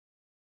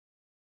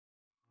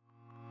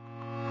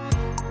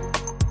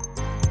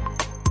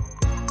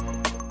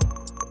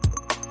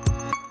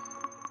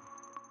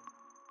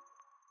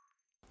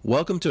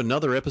Welcome to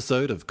another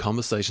episode of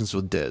Conversations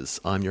with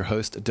Des. I'm your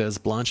host, Des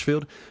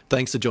Blanchfield.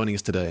 Thanks for joining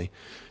us today.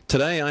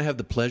 Today, I have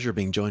the pleasure of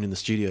being joined in the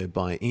studio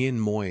by Ian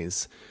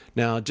Moyse.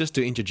 Now, just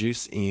to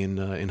introduce Ian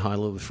in high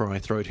level before I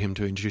throw to him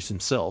to introduce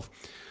himself,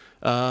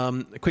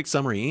 a quick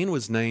summary. Ian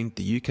was named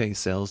the UK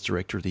Sales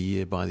Director of the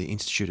Year by the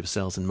Institute of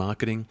Sales and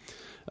Marketing.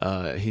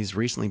 He's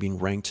recently been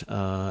ranked,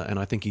 and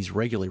I think he's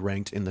regularly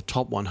ranked in the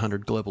top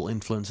 100 global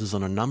influencers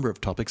on a number of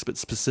topics, but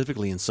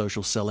specifically in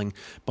social selling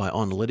by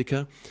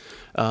Analytica.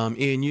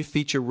 Ian, you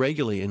feature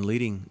regularly in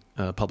leading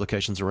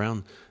publications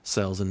around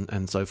sales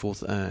and so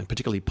forth, and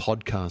particularly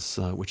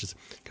podcasts, which is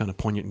kind of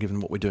poignant given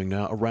what we're doing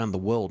now around the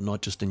world,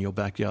 not just in your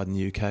backyard in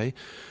the UK.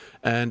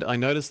 And I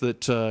noticed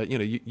that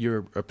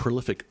you're a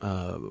prolific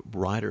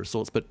writer of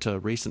sorts, but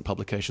recent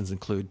publications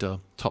include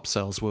Top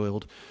Sales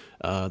World,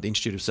 the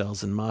Institute of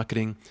Sales and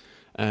Marketing,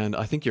 and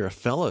I think you're a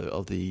fellow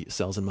of the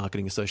Sales and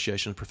Marketing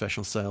Association of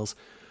Professional Sales.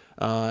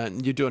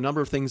 You do a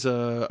number of things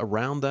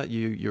around that.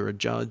 You're a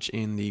judge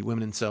in the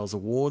Women in Sales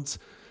Awards,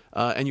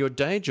 and your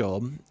day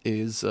job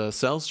is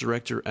Sales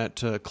Director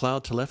at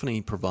cloud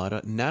telephony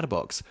provider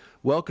Natterbox.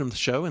 Welcome to the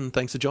show, and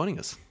thanks for joining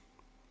us.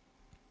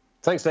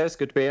 Thanks, Des.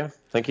 Good to be here.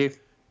 Thank you.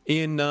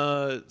 In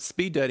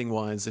speed dating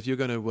wise, if you're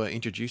going to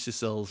introduce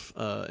yourself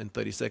in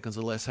 30 seconds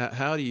or less,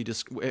 how do you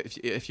just,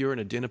 if you're in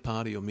a dinner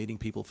party or meeting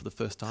people for the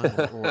first time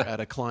or at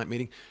a client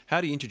meeting, how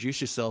do you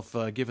introduce yourself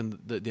given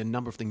the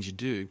number of things you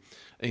do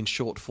in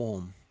short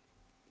form?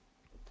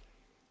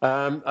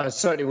 I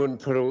certainly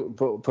wouldn't put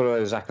all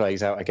those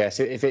accolades out, I guess.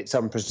 If it's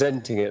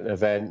presenting at an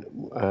event,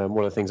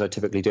 one of the things I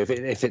typically do,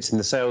 if it's in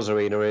the sales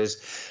arena, is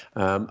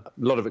a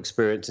lot of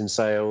experience in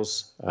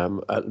sales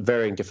at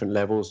varying different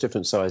levels,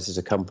 different sizes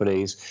of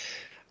companies.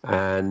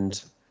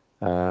 And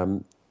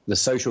the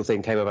social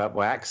thing came about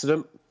by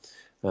accident.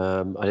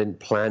 I didn't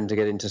plan to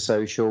get into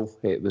social.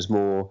 It was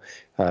more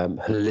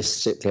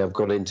holistically I've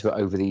got into it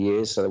over the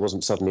years, so there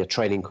wasn't suddenly a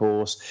training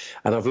course.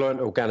 And I've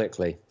learned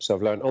organically. So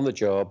I've learned on the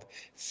job,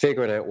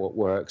 figuring out what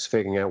works,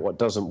 figuring out what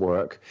doesn't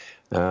work,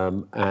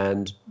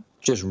 and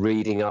just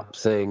reading up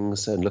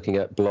things and looking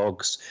at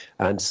blogs.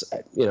 And,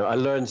 I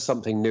learn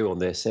something new on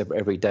this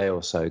every day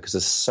or so, because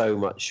there's so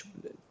much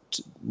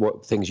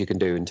what things you can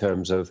do in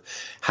terms of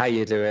how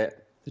you do it,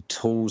 the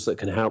tools that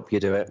can help you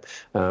do it,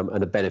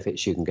 and the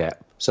benefits you can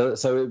get. So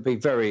it would be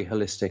very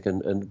holistic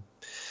and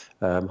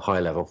high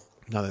level.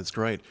 No, that's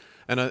great.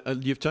 And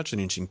you've touched on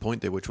an interesting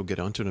point there, which we'll get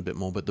onto in a bit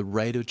more, but the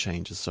rate of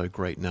change is so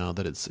great now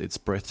that it's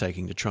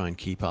breathtaking to try and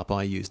keep up.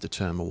 I used a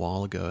term a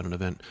while ago at an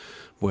event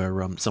where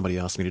somebody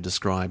asked me to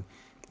describe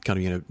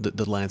kind of,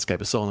 the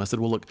landscape of selling. I said,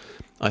 well, look,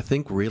 I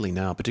think really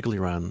now, particularly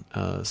around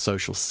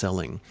social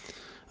selling,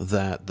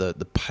 that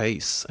the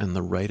pace and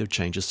the rate of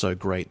change is so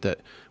great that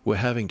we're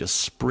having to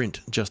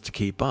sprint just to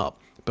keep up,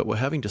 but we're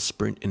having to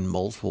sprint in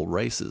multiple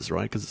races,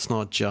 right? Because it's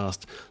not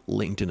just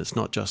LinkedIn, it's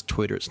not just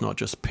Twitter, it's not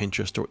just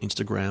Pinterest or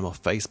Instagram or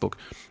Facebook,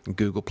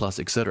 Google Plus,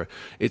 etc.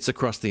 It's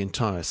across the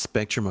entire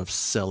spectrum of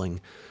selling.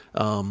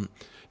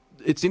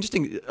 It's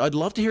interesting. I'd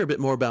love to hear a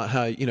bit more about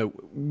how,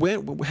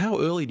 how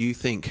early do you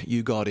think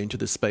you got into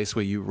this space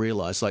where you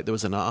realized, like there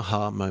was an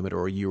aha moment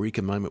or a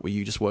eureka moment where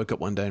you just woke up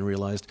one day and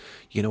realized,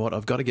 you know what,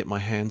 I've got to get my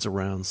hands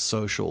around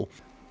social.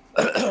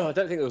 I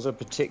don't think there was a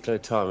particular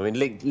time. I mean,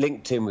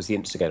 LinkedIn was the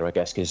instigator, I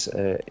guess, because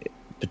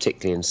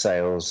particularly in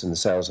sales, in the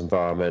sales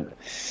environment,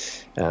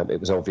 it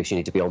was obvious you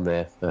need to be on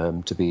there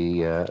to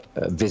be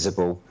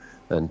visible,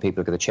 and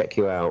people are going to check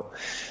you out.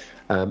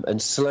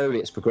 And slowly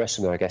it's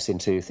progressing, I guess,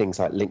 into things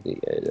like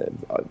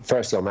LinkedIn.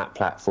 Firstly, on that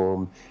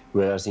platform,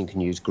 realizing you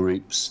can use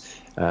groups,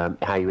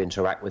 how you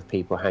interact with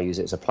people, how you use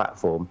it as a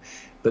platform.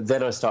 But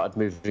then I started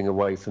moving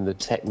away from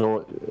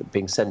the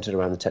being centered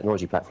around the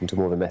technology platform to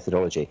more of a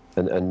methodology,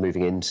 and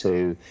moving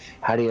into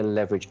how do you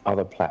leverage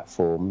other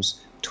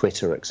platforms,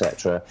 Twitter,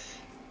 etc.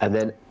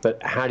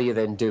 But how do you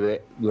then do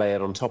it, lay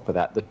it on top of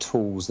that, the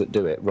tools that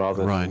do it,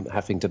 rather than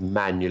having to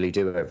manually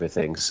do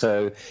everything.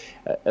 So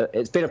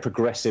it's been a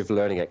progressive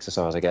learning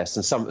exercise, I guess.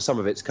 And some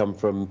of it's come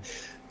from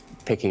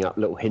picking up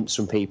little hints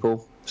from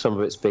people. Some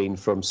of it's been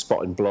from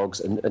spotting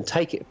blogs and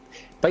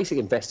basically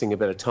investing a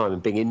bit of time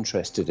and being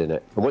interested in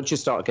it. And once you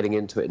start getting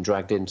into it and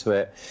dragged into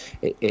it,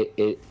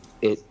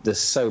 there's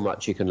so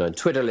much you can learn.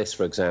 Twitter lists,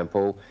 for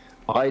example,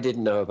 I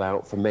didn't know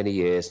about for many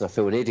years, and I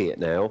feel an idiot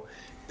now,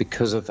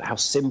 because of how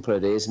simple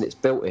it is and it's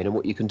built in and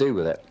what you can do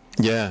with it.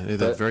 Yeah,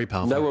 that's very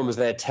powerful. No one was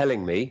there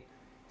telling me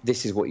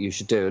this is what you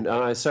should do. And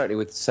I certainly,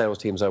 with sales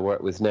teams I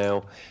work with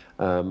now,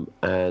 and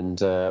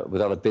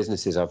with other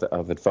businesses I've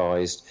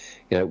advised,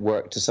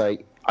 work to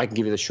say, I can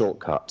give you the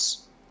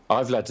shortcuts.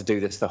 I've had to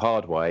do this the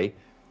hard way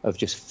of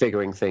just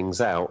figuring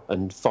things out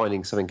and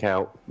finding something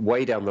out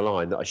way down the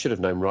line that I should have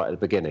known right at the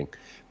beginning,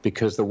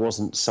 because there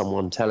wasn't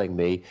someone telling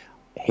me,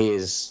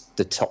 here's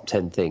the top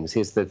 10 things,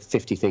 here's the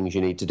 50 things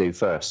you need to do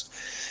first.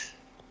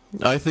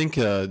 I think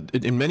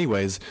in many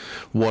ways,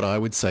 what I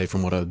would say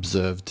from what I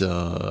observed,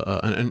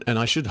 and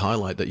I should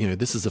highlight that,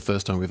 this is the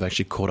first time we've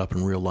actually caught up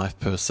in real life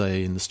per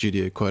se in the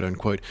studio, quote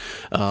unquote,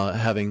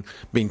 having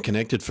been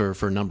connected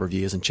for a number of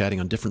years and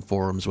chatting on different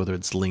forums, whether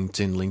it's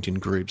LinkedIn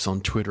groups,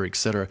 on Twitter,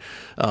 etc.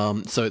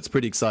 So it's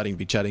pretty exciting to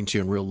be chatting to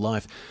you in real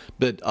life.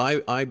 But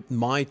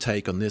my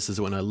take on this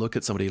is when I look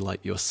at somebody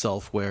like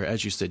yourself, where,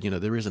 as you said,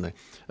 there isn't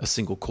a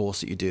single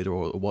course that you did,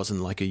 or it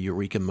wasn't like a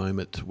eureka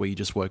moment where you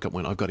just woke up and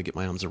went, I've got to get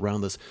my arms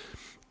around this.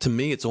 To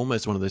me, it's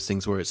almost one of those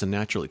things where it's a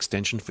natural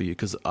extension for you,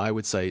 because I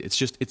would say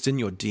it's in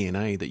your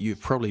DNA that you've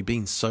probably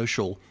been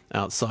social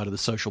outside of the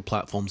social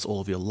platforms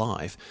all of your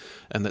life,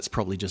 and that's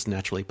probably just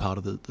naturally part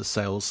of the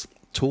sales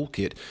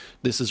toolkit.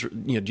 This is,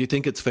 do you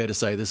think it's fair to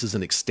say this is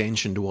an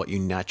extension to what you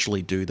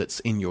naturally do that's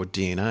in your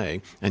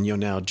DNA, and you're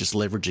now just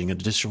leveraging an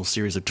additional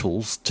series of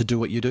tools to do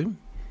what you do?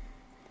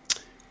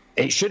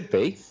 It should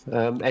be.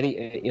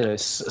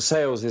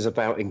 Sales is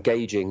about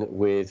engaging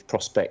with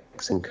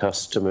prospects and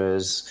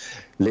customers,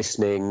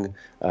 listening,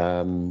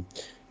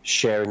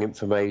 sharing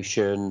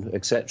information,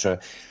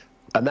 etc.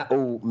 And that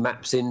all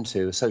maps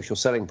into a social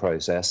selling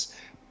process.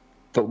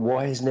 But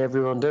why isn't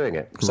everyone doing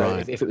it? So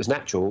right. if it was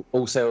natural,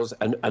 all sales,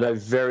 and a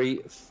very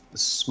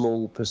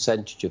small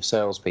percentage of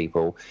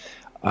salespeople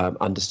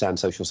understand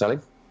social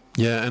selling.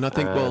 Yeah, and I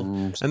think,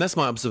 and that's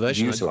my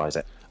observation. Utilize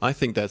it. I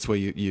think that's where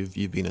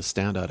you've been a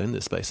standout in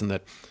this space, and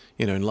that,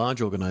 in large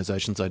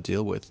organizations I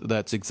deal with,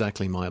 that's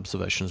exactly my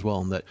observation as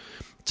well. And that,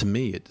 to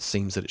me, it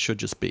seems that it should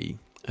just be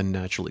a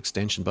natural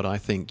extension. But I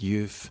think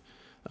you've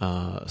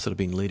sort of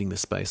been leading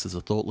this space as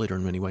a thought leader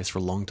in many ways for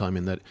a long time,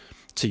 in that,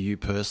 to you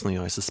personally,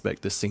 I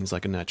suspect this seems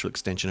like a natural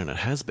extension, and it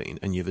has been,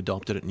 and you've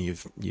adopted it and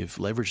you've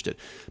leveraged it.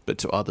 But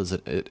to others,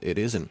 it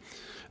isn't.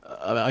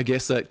 I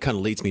guess that kind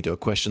of leads me to a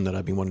question that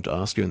I've been wanting to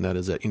ask you, and that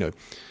is that,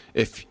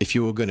 if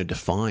you were going to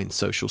define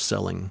social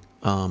selling,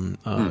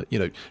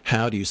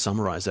 how do you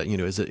summarize that?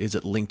 Is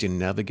it LinkedIn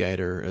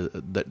Navigator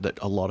that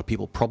a lot of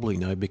people probably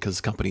know,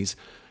 because companies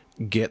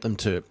get them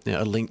to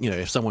a link.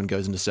 If someone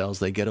goes into sales,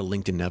 they get a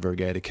LinkedIn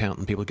Navigator account,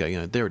 and people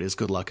go, there it is,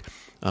 good luck,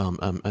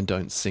 and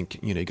don't sink.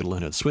 You got to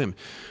learn how to swim.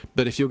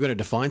 But if you're going to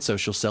define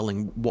social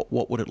selling,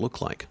 what would it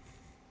look like?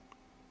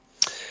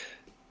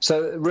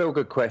 So, real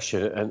good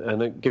question,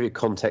 and I'll give you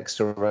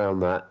context around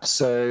that.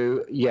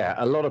 So, yeah,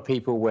 a lot of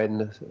people,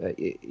 when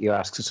you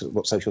ask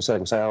what social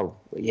selling, say, oh,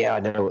 yeah,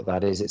 I know what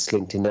that is. It's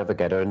LinkedIn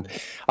Navigator. And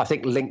I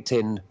think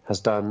LinkedIn has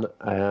done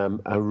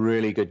a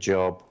really good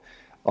job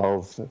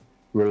of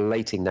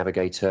relating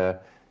Navigator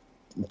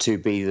to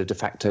be the de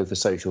facto for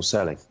social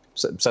selling.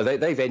 So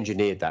they've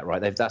engineered that,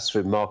 right? That's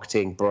through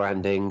marketing,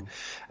 branding,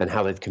 and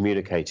how they've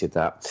communicated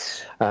that.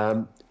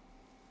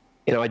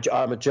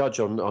 I'm a judge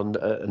on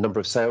a number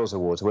of sales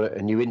awards,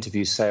 and you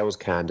interview sales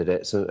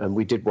candidates, and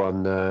we did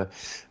one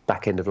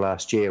back end of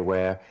last year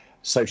where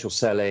social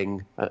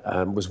selling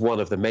was one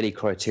of the many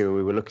criteria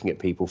we were looking at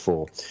people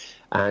for,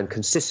 and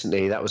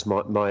consistently that was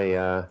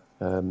my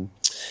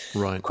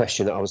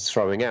question that I was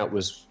throwing out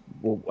was,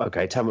 well,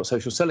 okay, tell me what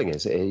social selling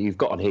is. You've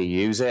got on here, you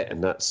use it,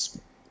 and that's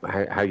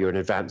how you're an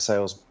advanced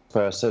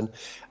salesperson.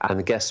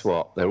 And guess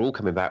what? They're all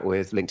coming back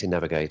with LinkedIn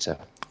Navigator.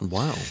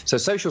 Wow. So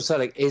social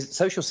selling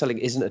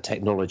isn't a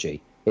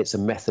technology; it's a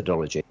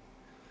methodology.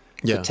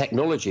 Yeah. The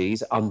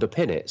technologies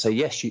underpin it. So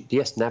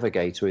yes,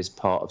 Navigator is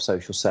part of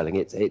social selling.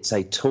 It's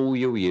a tool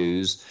you'll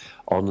use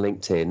on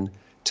LinkedIn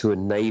to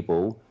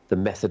enable the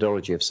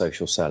methodology of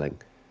social selling,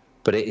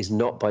 but it is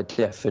not by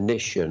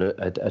definition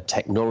a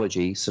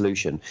technology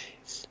solution.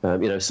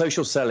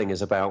 Social selling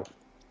is about,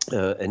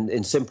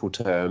 in simple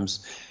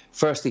terms,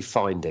 firstly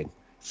finding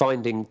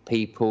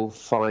people,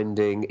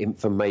 finding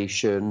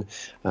information,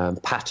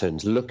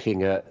 patterns,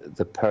 looking at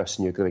the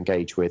person you're going to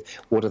engage with.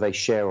 What do they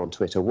share on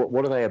Twitter?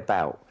 What are they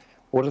about?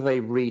 What do they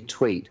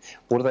retweet?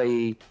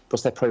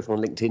 What's their profile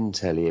on LinkedIn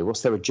tell you?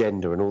 What's their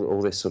agenda and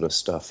all this sort of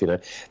stuff? Then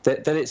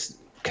it's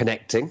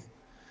connecting.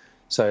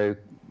 So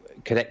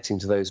connecting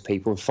to those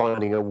people and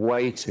finding a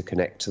way to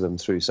connect to them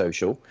through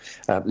social,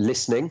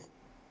 listening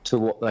to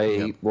what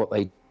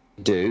they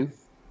do.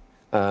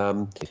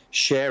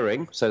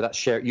 Sharing, so that's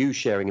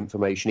sharing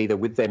information either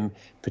with them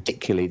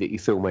particularly that you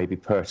feel may be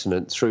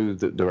pertinent through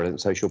the relevant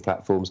social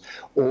platforms,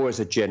 or as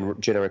a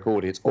generic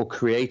audience, or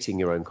creating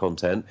your own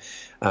content,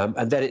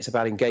 and then it's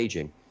about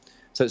engaging.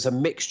 So it's a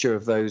mixture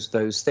of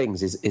those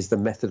things is the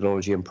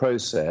methodology and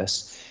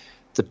process.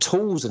 The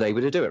tools enable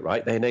you to do it,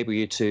 right? They enable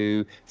you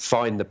to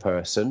find the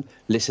person,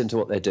 listen to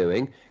what they're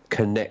doing,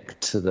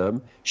 connect to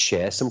them,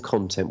 share some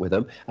content with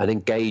them, and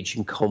engage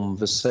in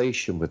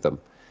conversation with them.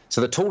 So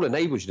the tool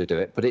enables you to do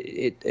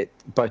it,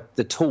 but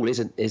the tool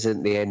isn't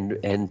the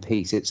end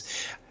piece.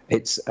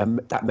 It's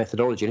that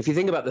methodology. And if you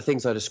think about the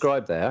things I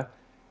described there,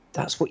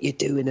 that's what you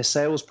do in a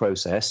sales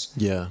process.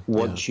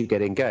 Once you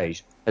get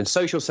engaged. And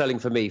social selling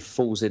for me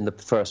falls in the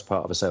first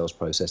part of a sales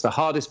process. The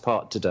hardest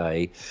part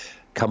today,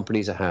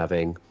 companies are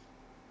having,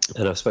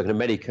 and I've spoken to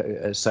many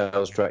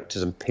sales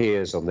directors and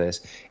peers on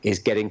this, is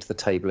getting to the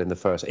table in the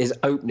first, is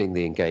opening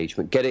the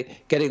engagement,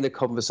 getting the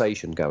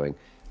conversation going.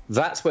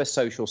 That's where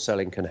social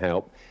selling can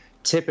help.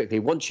 Typically,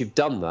 once you've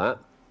done that,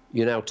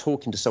 you're now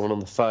talking to someone on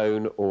the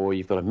phone or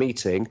you've got a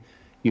meeting,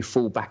 you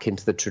fall back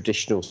into the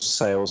traditional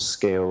sales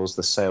skills,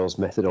 the sales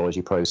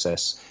methodology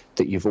process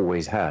that you've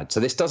always had. So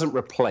this doesn't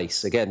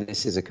replace, again,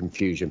 this is a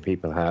confusion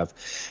people have.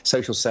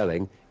 Social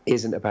selling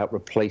isn't about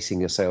replacing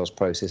your sales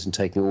process and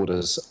taking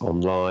orders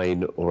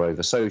online or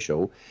over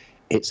social.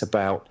 It's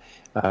about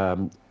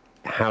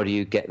how do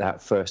you get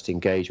that first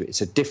engagement.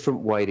 It's a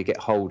different way to get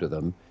hold of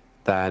them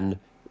than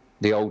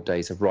the old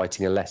days of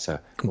writing a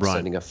letter or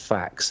sending a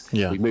fax.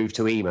 Yeah. We moved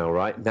to email,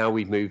 right? Now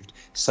we've moved.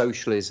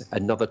 Social is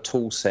another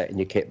tool set in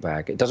your kit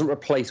bag. It doesn't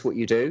replace what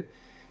you do,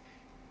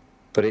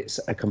 but it's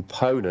a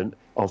component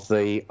of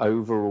the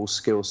overall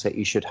skill set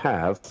you should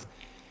have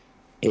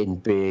in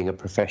being a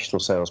professional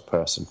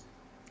salesperson.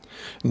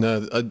 No,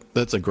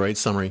 that's a great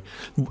summary.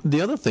 The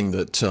other thing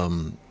that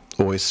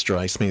always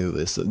strikes me with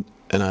this, and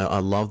I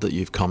love that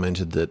you've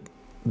commented that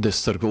this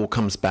sort of all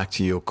comes back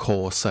to your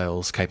core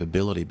sales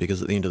capability,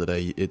 because at the end of the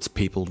day, it's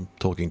people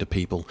talking to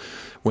people.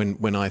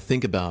 When I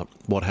think about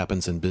what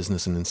happens in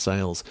business and in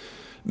sales,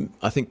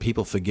 I think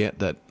people forget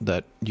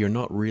that you're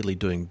not really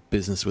doing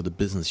business with a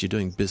business. You're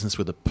doing business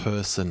with a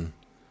person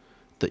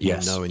that you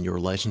know in your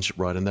relationship,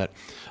 right? And that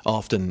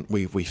often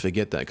we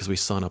forget that because we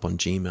sign up on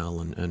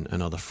Gmail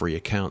and other free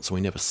accounts, and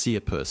we never see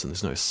a person.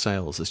 There's no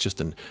sales. It's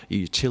just a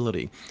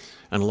utility.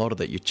 And a lot of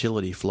that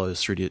utility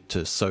flows through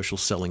to social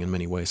selling in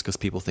many ways, because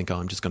people think,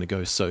 I'm just going to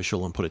go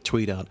social and put a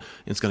tweet out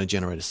and it's going to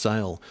generate a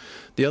sale.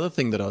 The other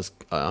thing that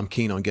I'm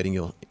keen on getting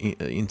your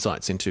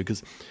insights into,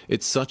 because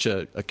it's such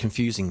a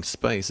confusing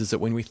space, is that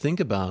when we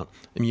think about,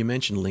 and you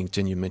mentioned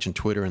LinkedIn, you mentioned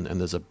Twitter, and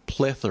there's a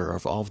plethora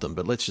of them,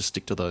 but let's just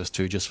stick to those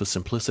two just for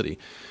simplicity.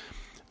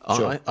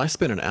 Sure. I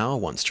spent an hour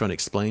once trying to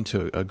explain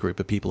to a group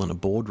of people in a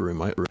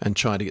boardroom and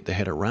trying to get their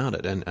head around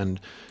it. And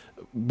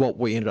what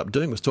we ended up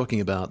doing was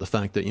talking about the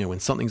fact that, when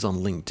something's on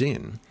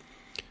LinkedIn,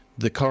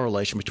 the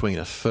correlation between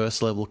a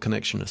first level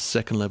connection, a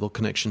second level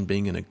connection,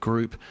 being in a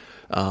group,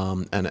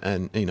 and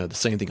the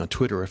same thing on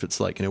Twitter. If it's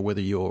like,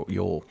 whether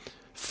you're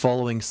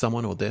following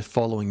someone or they're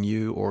following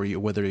you, or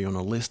whether you're on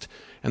a list,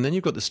 and then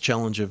you've got this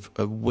challenge of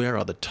where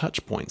are the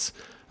touch points.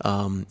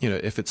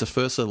 If it's a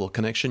first level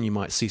connection, you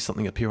might see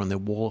something appear on their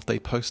wall if they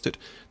post it.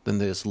 Then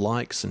there's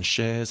likes and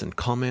shares and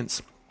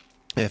comments.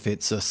 If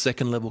it's a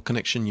second level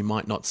connection, you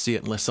might not see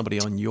it unless somebody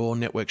on your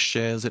network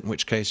shares it, in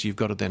which case you've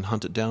got to then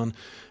hunt it down.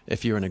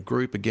 If you're in a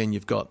group, again,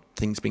 you've got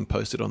things being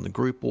posted on the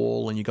group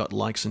wall, and you've got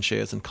likes and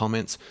shares and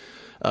comments.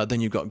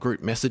 Then you've got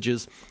group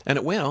messages. And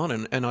it went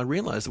on, and I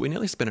realized that we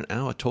nearly spent an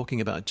hour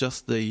talking about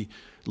just the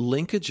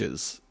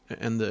linkages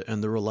and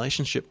the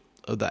relationship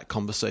of that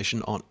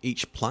conversation on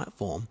each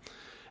platform.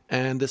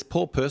 And this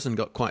poor person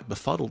got quite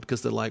befuddled,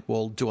 because they're like,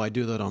 well, do I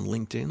do that on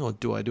LinkedIn, or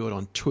do I do it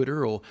on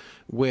Twitter, or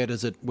where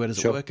does it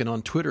work? And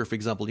on Twitter, for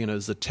example,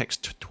 there's a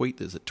text tweet,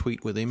 there's a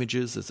tweet with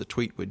images, there's a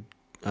tweet with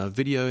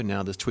video.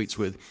 Now there's tweets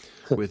with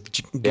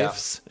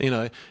GIFs,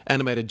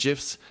 animated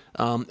GIFs.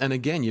 And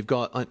again, you've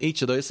got on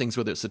each of those things,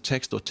 whether it's a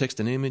text or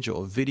text and image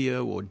or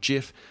video or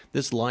GIF,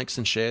 there's likes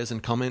and shares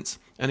and comments.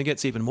 And it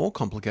gets even more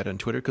complicated on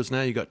Twitter, because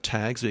now you've got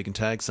tags where you can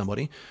tag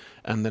somebody,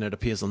 and then it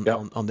appears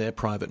on their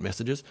private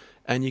messages.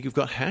 And you've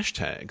got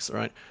hashtags,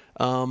 right?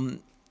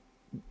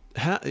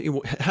 How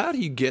do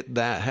you get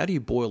that? How do you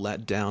boil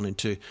that down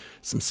into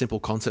some simple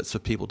concepts for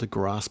people to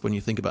grasp when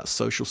you think about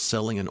social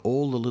selling and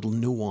all the little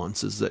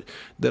nuances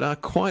that are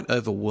quite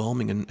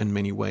overwhelming in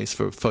many ways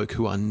for folk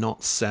who are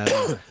not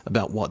savvy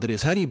about what that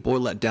is? How do you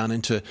boil that down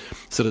into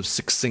sort of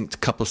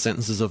succinct couple of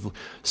sentences of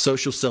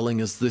social selling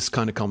is this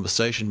kind of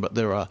conversation, but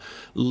there are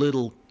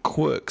little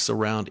quirks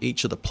around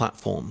each of the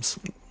platforms?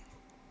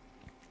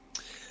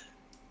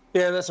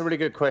 Yeah, that's a really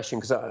good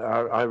question, because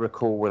I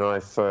recall when I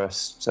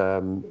first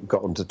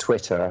got onto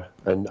Twitter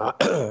and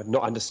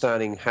not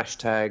understanding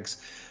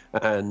hashtags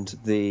and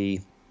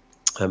the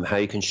how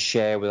you can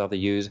share with other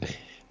users.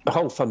 The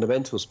whole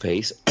fundamentals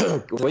piece,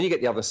 when you get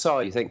the other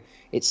side, you think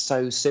it's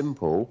so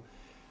simple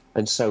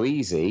and so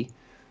easy,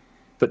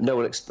 but if no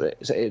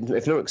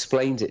one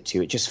explains it to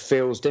you, it just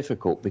feels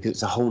difficult, because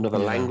it's a whole other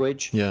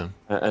language. Yeah.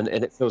 And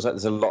it feels like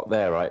there's a lot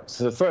there, right?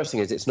 So the first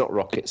thing is, it's not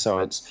rocket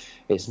science.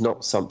 It's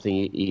not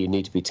something you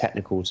need to be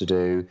technical to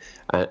do.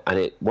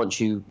 And once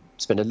you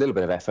spend a little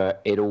bit of effort,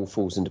 it all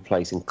falls into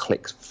place and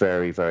clicks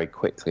very, very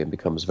quickly and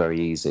becomes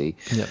very easy.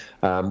 Yeah.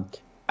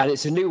 And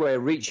it's a new way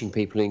of reaching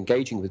people,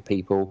 engaging with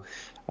people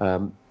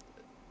in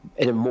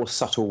a more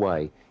subtle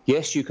way.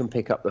 Yes, you can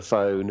pick up the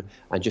phone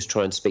and just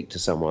try and speak to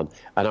someone.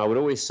 And I would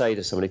always say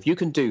to someone, if you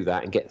can do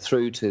that and get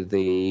through to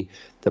the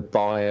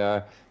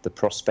buyer, the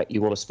prospect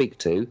you want to speak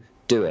to,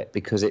 do it,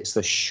 because it's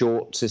the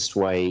shortest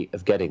way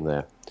of getting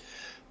there.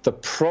 The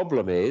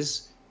problem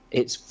is,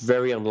 it's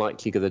very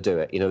unlikely you're going to do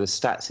it. The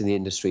stats in the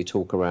industry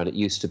talk around, it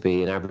used to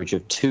be an average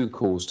of 2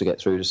 calls to get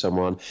through to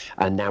someone,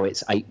 and now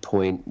it's 8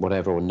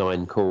 or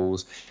 9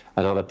 calls,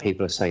 and other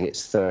people are saying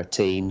it's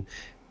 13.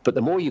 But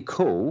the more you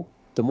call,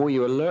 the more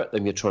you alert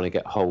them you're trying to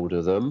get hold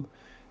of them.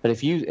 And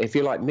if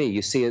you're like me,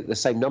 you see the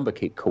same number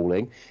keep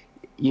calling,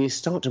 you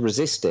start to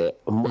resist it.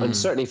 And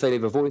certainly if they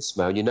leave a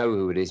voicemail and you know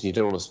who it is and you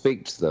don't want to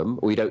speak to them,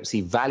 or you don't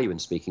see value in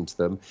speaking to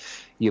them,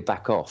 you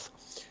back off.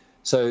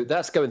 So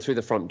that's going through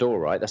the front door,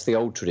 right? That's the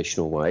old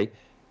traditional way.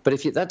 But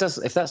if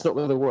that's not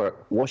going to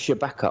work, what's your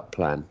backup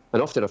plan?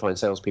 And often I find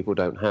salespeople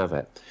don't have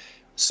it.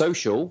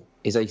 Social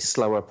is a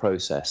slower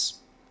process.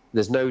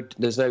 There's no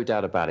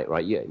doubt about it,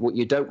 right? What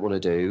you don't want to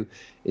do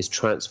is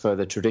transfer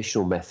the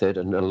traditional method,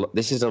 and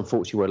this is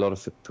unfortunately where a lot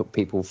of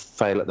people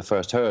fail at the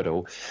first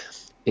hurdle,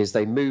 is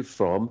they move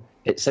from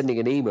sending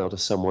an email to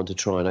someone to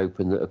try and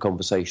open a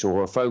conversation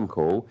or a phone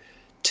call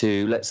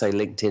to, let's say,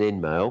 LinkedIn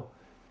InMail,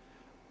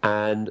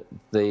 and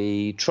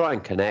they try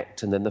and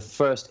connect, and then the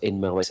first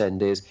email they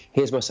send is,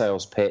 here's my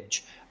sales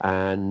pitch,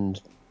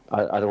 and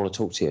I don't want to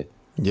talk to you.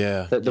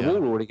 Yeah. The wall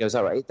already goes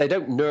out, right? They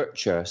don't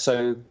nurture.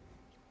 So,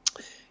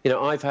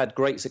 I've had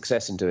great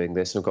success in doing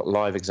this, and I've got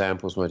live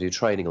examples when I do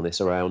training on this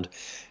around,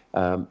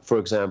 for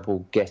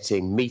example,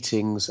 getting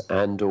meetings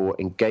and or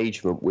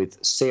engagement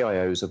with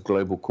CIOs of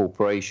global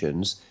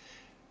corporations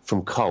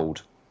from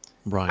cold.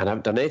 Right. And I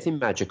haven't done anything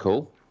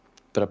magical,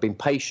 but I've been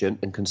patient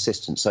and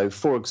consistent. So,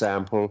 for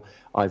example,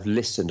 I've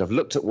listened, I've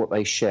looked at what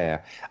they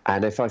share,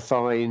 and if I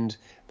find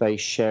they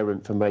share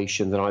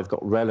information that I've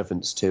got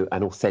relevance to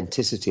and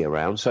authenticity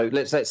around, so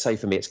let's say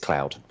for me it's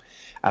cloud,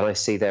 and I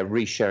see they're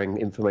resharing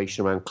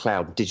information around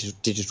cloud,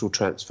 digital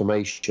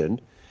transformation,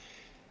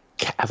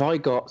 have I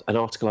got an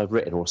article I've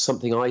written or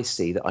something I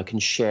see that I can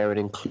share and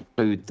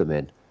include them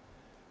in?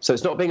 So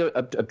it's not being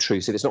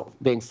obtrusive, it's not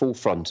being full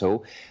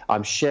frontal,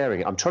 I'm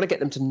sharing it. I'm trying to get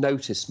them to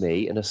notice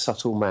me in a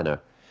subtle manner.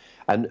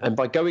 And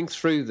by going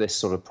through this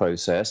sort of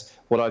process,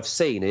 what I've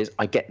seen is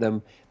I get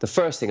them, the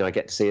first thing I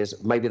get to see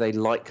is maybe they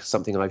like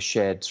something I've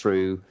shared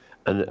through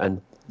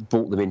and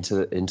brought them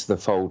into the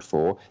fold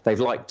for. They've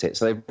liked it.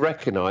 So they've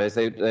recognised,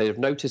 they've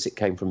noticed it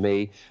came from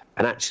me,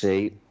 and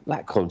actually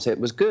that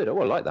content was good. Oh,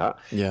 I like that.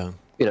 Yeah.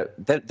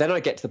 Then I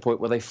get to the point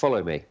where they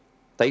follow me.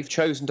 They've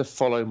chosen to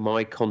follow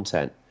my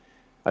content.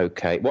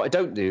 Okay. What I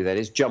don't do then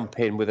is jump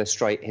in with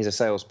here's a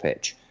sales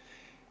pitch.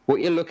 What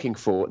you're looking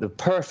for, the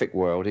perfect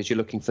world, is you're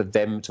looking for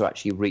them to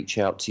actually reach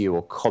out to you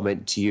or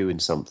comment to you in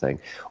something,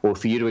 or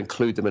for you to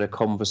include them in a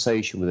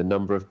conversation with a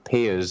number of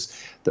peers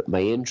that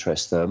may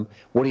interest them.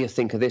 What do you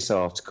think of this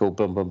article?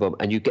 Blah, blah, blah.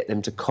 And you get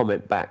them to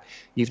comment back.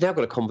 You've now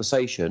got a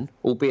conversation,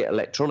 albeit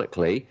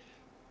electronically,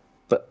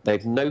 but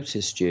they've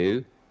noticed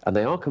you and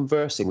they are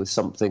conversing with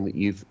something that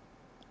you've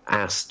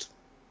asked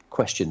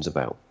questions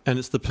about. And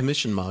it's the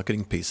permission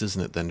marketing piece,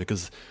 isn't it, then?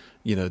 Because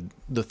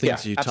the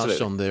things you absolutely.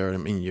 touched on there, I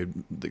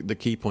mean, the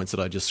key points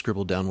that I just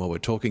scribbled down while we're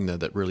talking there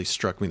that really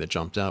struck me, that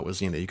jumped out,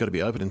 was, you've got to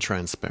be open and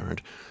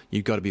transparent.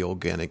 You've got to be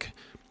organic.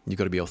 You've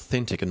got to be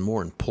authentic. And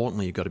more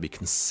importantly, you've got to be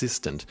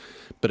consistent.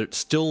 But it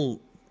still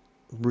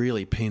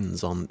really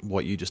pins on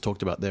what you just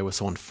talked about there with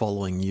someone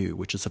following you,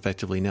 which is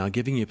effectively now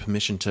giving you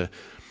permission to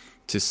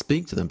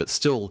speak to them, but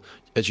still,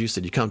 as you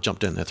said, you can't jump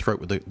down their throat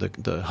with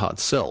the hard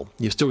sell.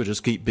 You still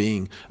just keep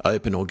being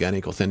open,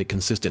 organic, authentic,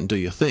 consistent, and do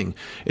your thing.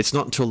 It's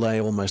not until they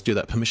almost do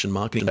that permission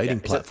marketing dating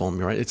platform,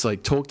 right? It's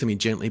like, talk to me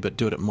gently, but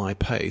do it at my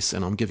pace,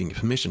 and I'm giving you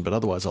permission, but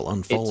otherwise I'll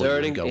unfollow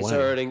you and go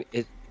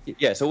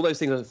away. So all those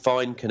things are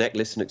find, connect,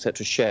 listen,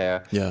 etc.,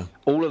 share. Yeah.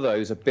 All of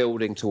those are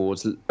building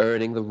towards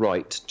earning the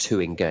right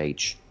to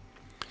engage.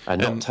 And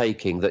not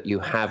taking that you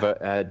have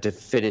a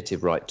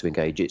definitive right to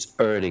engage. It's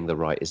earning the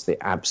right is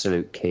the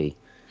absolute key.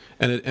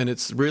 And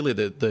it's really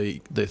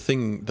the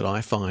thing that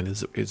I find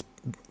is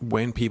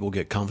when people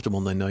get comfortable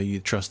and they know you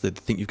trust, they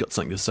think you've got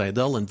something to say,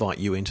 they'll invite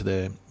you into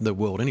their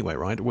world anyway,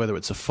 right? Whether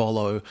it's a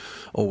follow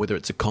or whether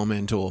it's a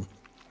comment or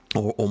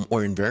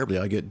invariably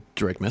I get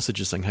direct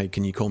messages saying, hey,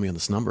 can you call me on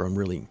this number? I'm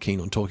really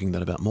keen on talking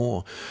that about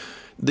more.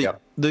 The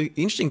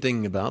interesting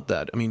thing about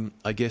that, I mean,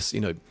 I guess,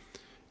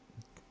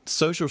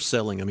 social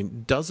selling, I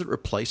mean, does it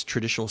replace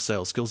traditional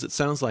sales skills? It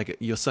sounds like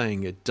you're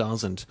saying it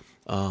doesn't.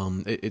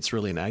 It's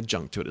really an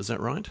adjunct to it. Is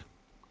that right?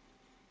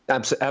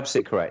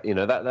 Absolutely correct.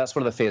 That's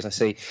one of the fears I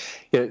see.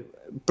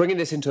 Bringing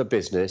this into a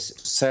business,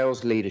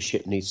 sales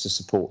leadership needs to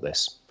support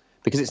this,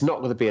 because it's not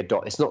going to be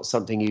it's not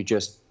something you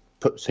just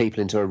put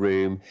people into a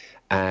room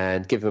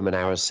and give them an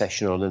hour's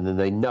session on and then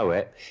they know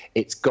it.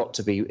 It's got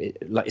to be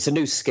like, it's a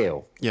new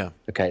skill. Yeah.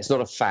 Okay. It's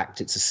not a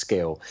fact, it's a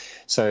skill.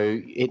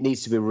 So it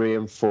needs to be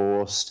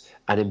reinforced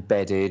and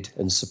embedded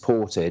and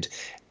supported.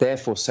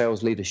 Therefore,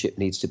 sales leadership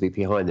needs to be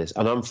behind this.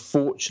 And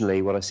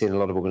unfortunately, what I see in a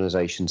lot of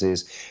organizations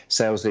is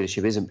sales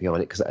leadership isn't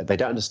behind it because they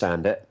don't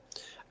understand it,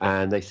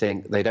 and they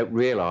think they don't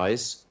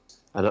realize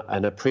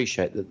and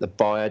appreciate that the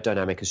buyer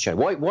dynamic has changed.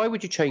 Why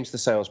would you change the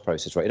sales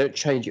process, right? You don't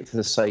change it for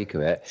the sake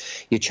of it.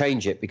 You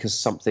change it because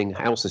something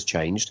else has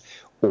changed,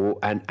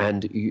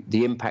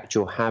 the impact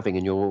you're having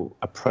in your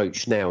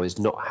approach now is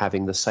not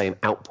having the same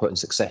output and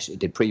success it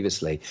did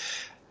previously.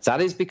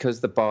 That is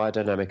because the buyer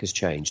dynamic has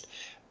changed.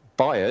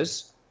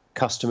 Buyers,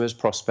 customers,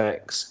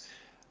 prospects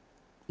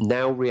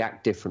now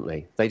react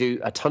differently. They do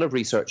a ton of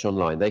research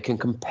online. They can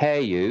compare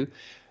you.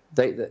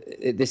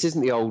 This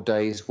isn't the old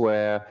days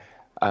where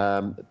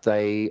how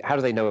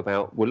do they know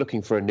about, we're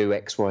looking for a new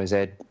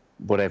XYZ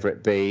whatever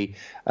it be,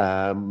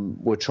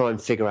 will try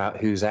and figure out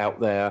who's out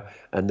there,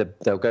 and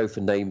they'll go for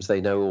names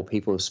they know or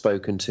people have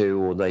spoken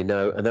to or they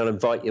know, and they'll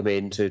invite you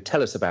in to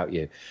tell us about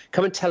you.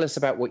 Come and tell us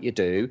about what you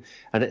do,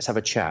 and let's have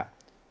a chat.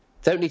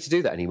 They don't need to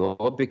do that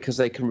anymore because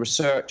they can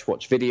research,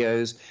 watch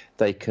videos,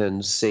 they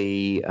can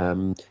see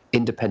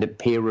independent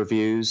peer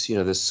reviews.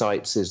 There's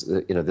sites, there's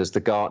the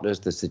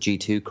Gartners, there's the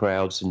G2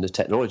 crowds in the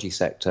technology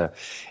sector,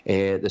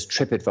 there's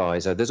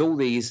TripAdvisor, there's all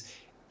these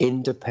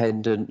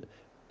independent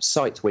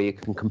sites where you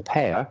can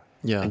compare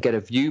and get a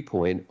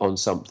viewpoint on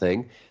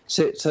something.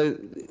 So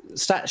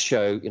stats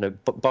show,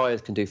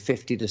 buyers can do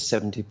 50 to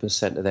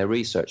 70% of their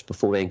research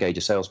before they engage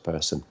a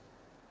salesperson.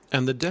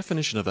 And the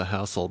definition of a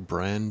household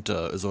brand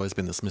has always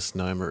been this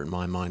misnomer in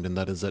my mind, and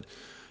that is that,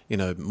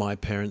 my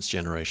parents'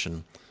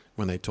 generation,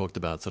 when they talked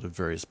about sort of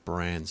various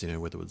brands,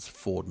 whether it was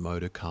Ford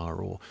Motor Car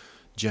or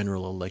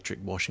General Electric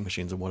washing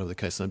machines or whatever the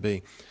case may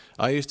be,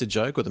 I used to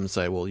joke with them and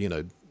say, well,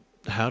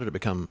 how did it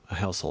become a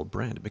household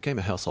brand? It became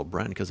a household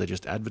brand because they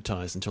just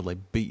advertised until they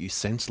beat you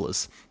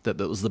senseless that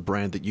was the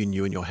brand that you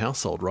knew in your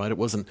household, right? It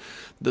wasn't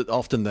that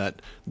often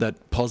that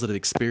positive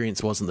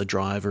experience wasn't the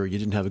driver. You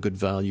didn't have a good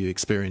value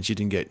experience. You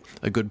didn't get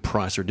a good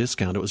price or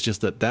discount. It was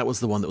just that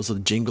was the one that was a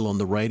jingle on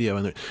the radio,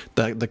 and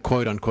the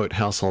quote-unquote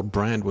household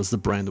brand was the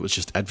brand that was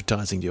just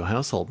advertising to your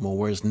household more.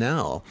 Whereas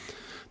now,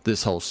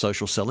 this whole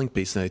social selling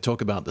piece, and they talk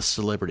about the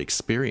celebrity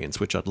experience,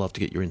 which I'd love to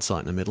get your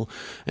insight in a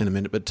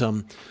minute. But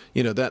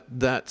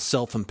that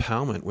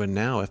self-empowerment, where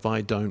now if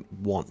I don't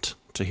want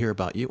to hear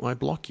about you, I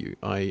block you,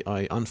 I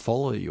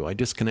unfollow you, I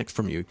disconnect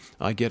from you,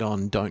 I get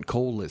on don't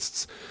call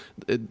lists.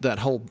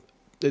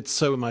 It's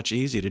so much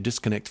easier to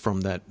disconnect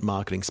from that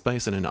marketing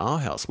space. And in our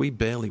house, we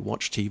barely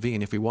watch TV,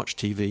 and if we watch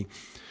TV,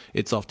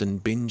 it's often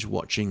binge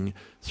watching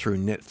through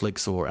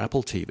Netflix or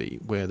Apple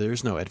TV, where there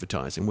is no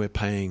advertising. We're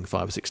paying $5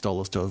 or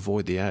 $6 to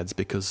avoid the ads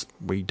because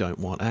we don't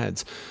want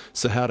ads.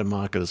 So how do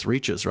marketers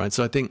reach us, right?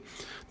 So I think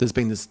there's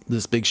been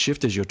this big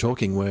shift as you're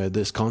talking, where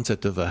this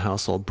concept of a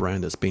household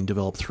brand that's been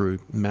developed through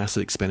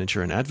massive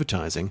expenditure and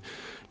advertising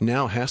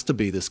now has to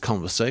be this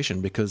conversation,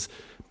 because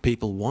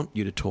people want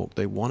you to talk,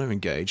 they want to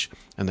engage,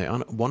 and they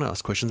want to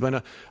ask questions.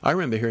 But I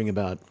remember hearing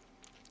about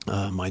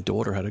my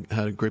daughter had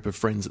a group of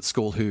friends at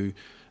school who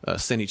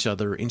sent each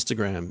other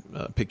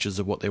Instagram pictures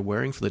of what they're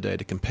wearing for the day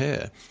to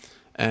compare.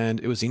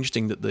 And it was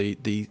interesting that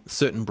the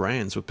certain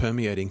brands were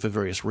permeating for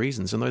various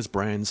reasons, and those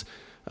brands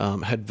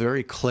had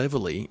very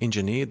cleverly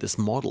engineered this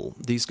model.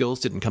 These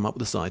girls didn't come up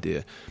with this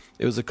idea.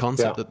 It was a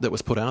concept that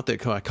was put out there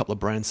by a couple of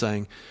brands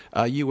saying,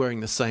 are you wearing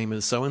the same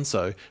as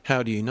so-and-so?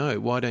 How do you know?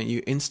 Why don't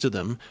you Insta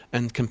them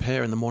and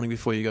compare in the morning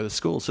before you go to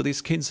school? So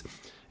these kids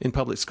in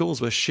public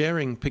schools were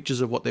sharing pictures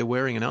of what they're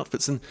wearing and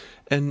outfits.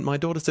 And my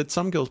daughter said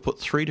some girls put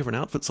 3 different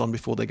outfits on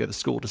before they go to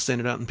school to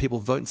send it out, and people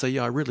vote and say,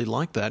 yeah, I really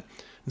like that.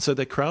 And so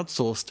they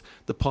crowdsourced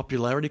the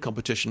popularity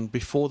competition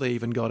before they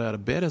even got out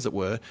of bed, as it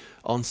were,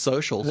 on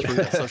social, through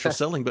that social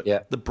selling. But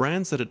the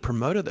brands that had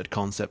promoted that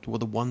concept were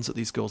the ones that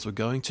these girls were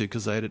going to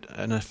because they had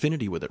an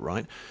affinity with it,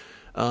 right?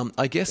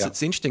 I guess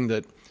it's interesting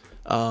that,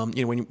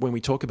 when we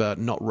talk about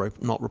not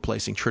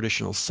replacing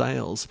traditional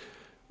sales,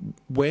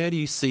 where do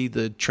you see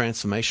the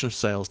transformation of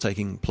sales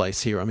taking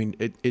place here? I mean,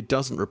 it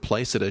doesn't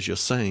replace it, as you're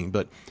saying,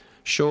 but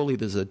surely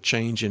there's a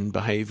change in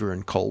behavior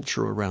and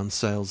culture around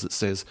sales that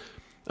says,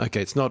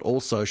 okay, it's not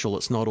all social,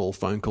 it's not all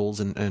phone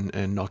calls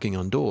and knocking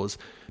on doors,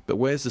 but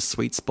where's the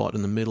sweet spot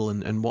in the middle,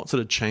 and what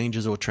sort of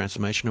changes or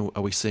transformation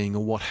are we seeing,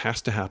 or what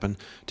has to happen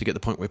to get the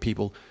point where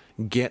people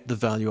get the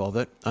value of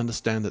it,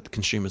 understand that the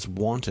consumers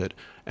want it,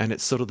 and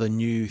it's sort of the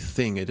new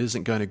thing. It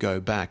isn't going to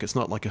go back. It's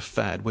not like a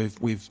fad.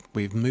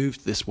 We've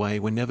moved this way.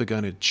 We're never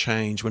going to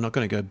change. We're not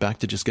going to go back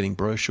to just getting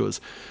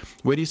brochures.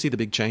 Where do you see the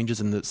big changes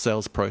in the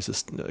sales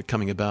process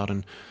coming about?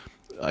 And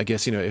I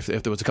guess, if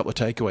there was a couple of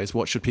takeaways,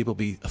 what should people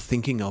be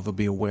thinking of or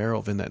be aware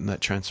of in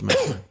that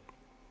transformation?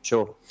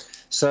 Sure.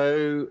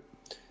 So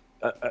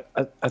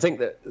I think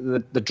that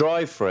the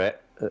drive for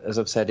it, as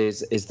I've said,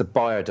 is the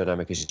buyer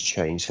dynamic has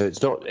changed. So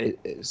it's not.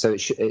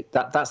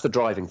 That's the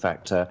driving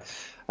factor.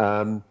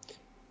 And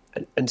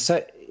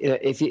so,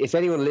 if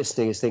anyone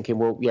listening is thinking,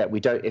 well, yeah,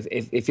 we don't.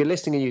 If you're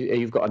listening and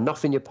you've got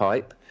enough in your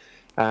pipe,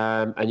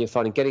 and you're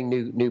finding getting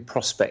new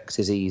prospects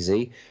is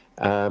easy,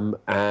 then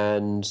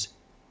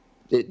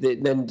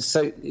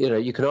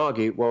you can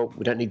argue, well,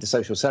 we don't need the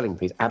social selling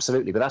piece.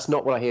 Absolutely, but that's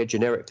not what I hear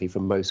generically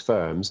from most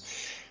firms.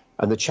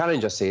 And the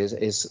challenge I see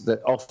is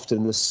that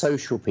often the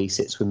social piece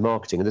sits with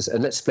marketing.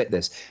 And let's split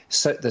this.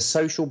 So the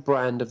social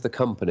brand of the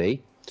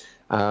company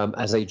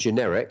as a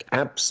generic,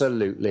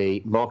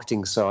 absolutely,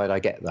 marketing side, I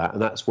get that.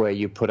 And that's where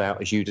you put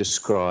out, as you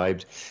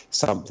described,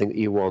 something that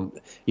you want.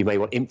 You may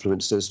want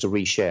influencers to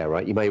reshare,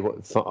 right? You may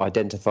want to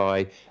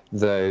identify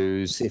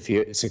those,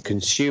 it's a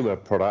consumer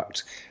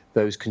product,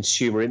 those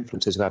consumer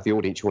influencers who have the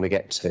audience you want to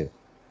get to.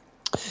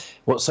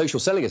 What social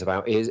selling is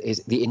about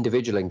is the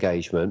individual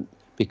engagement,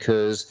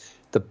 because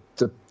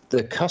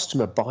the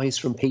customer buys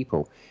from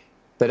people.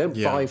 They don't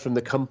buy from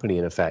the company,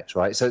 in effect,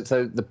 right? So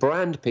the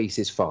brand piece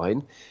is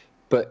fine,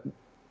 but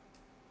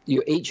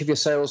each of your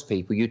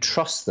salespeople, you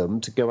trust them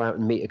to go out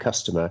and meet a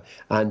customer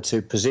and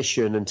to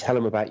position and tell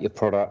them about your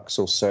products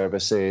or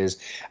services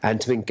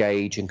and to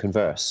engage and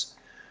converse.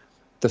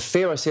 The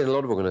fear I see in a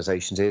lot of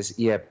organizations is,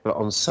 but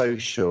on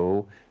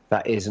social,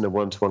 that isn't a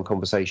one-to-one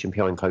conversation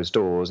behind closed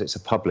doors. It's a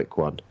public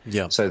one.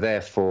 Yeah. So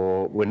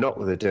therefore, we're not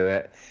going to do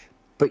it.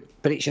 But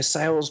it's your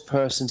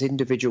salesperson's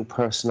individual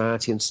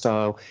personality and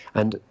style,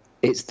 and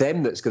it's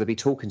them that's going to be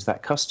talking to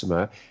that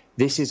customer.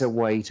 This is a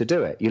way to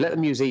do it. You let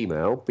them use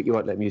email, but you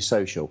won't let them use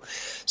social.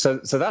 So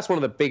that's one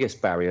of the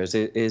biggest barriers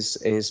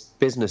is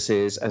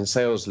businesses and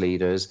sales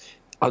leaders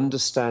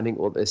understanding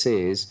what this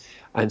is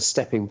and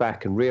stepping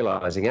back and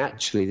realizing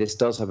actually this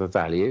does have a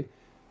value.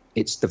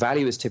 The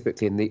value is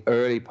typically in the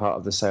early part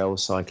of the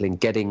sales cycle in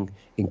getting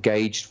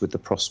engaged with the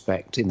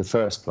prospect in the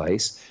first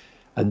place.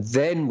 And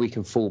then we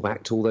can fall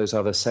back to all those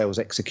other sales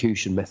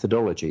execution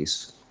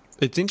methodologies.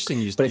 It's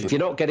interesting. But if you're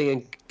not getting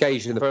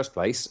engaged in the first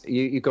place,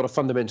 you've got a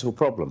fundamental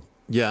problem.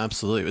 Yeah,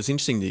 absolutely. It was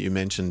interesting that you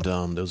mentioned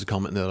there was a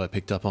comment that I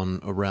picked up on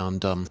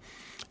around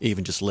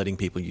even just letting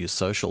people use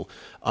social.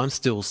 I'm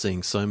still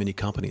seeing so many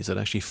companies that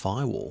actually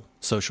firewall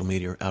social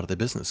media out of their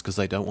business because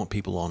they don't want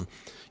people on,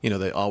 we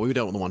don't want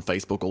them on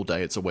Facebook all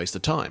day. It's a waste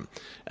of time.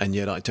 And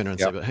yet I turn around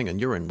and say, but hang on,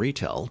 you're in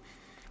retail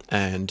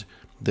and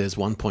there's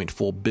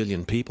 1.4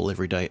 billion people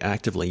every day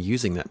actively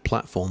using that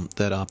platform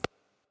that are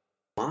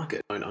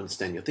market. I don't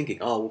understand. You're thinking,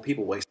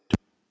 people waste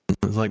time.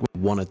 It's like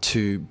one or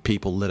two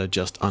people that are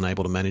just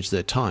unable to manage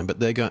their time, but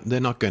they're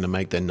not going to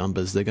make their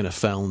numbers. They're going to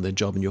fail in their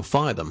job and you'll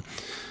fire them.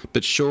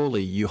 But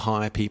surely you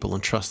hire people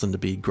and trust them to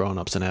be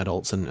grown-ups and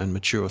adults and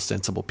mature,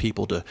 sensible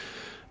people to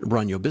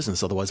run your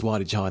business. Otherwise, why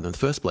did you hire them in the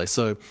first place?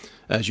 So,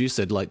 as you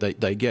said, like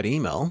they get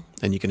email,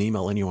 and you can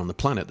email anyone on the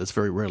planet. That's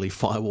very rarely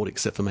firewalled,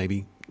 except for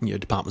maybe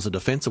departments of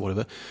defense or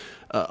whatever.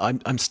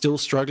 I'm still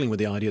struggling with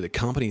the idea that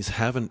companies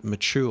haven't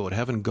matured,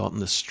 haven't gotten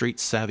the street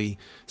savvy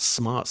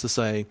smarts to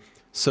say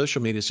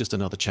social media is just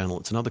another channel.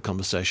 It's another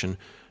conversation.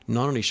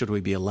 Not only should we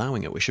be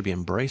allowing it, we should be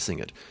embracing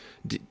it.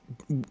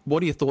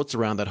 What are your thoughts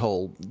around that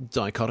whole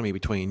dichotomy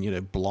between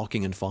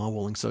blocking and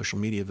firewalling social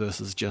media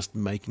versus just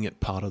making it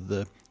part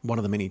of one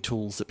of the many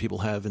tools that people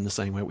have in the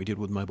same way we did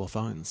with mobile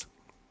phones?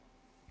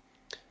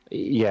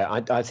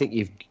 Yeah, I think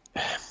you've.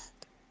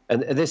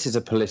 And this is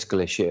a political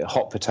issue, a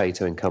hot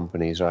potato in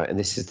companies, right? And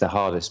this is the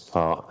hardest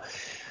part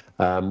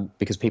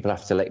because people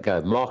have to let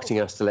go. Marketing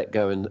has to let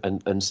go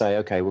and say,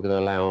 okay, we're going to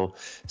allow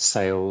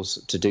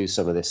sales to do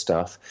some of this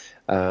stuff.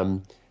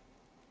 And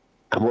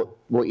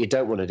what you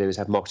don't want to do is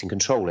have marketing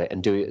control it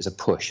and do it as a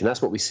push. And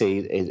that's what we see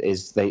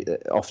is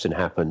often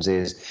happens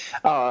is,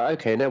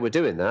 okay, now we're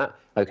doing that.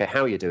 Okay,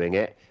 how are you doing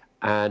it?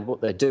 And what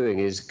they're doing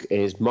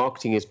is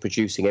marketing is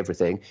producing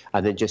everything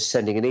and then just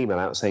sending an email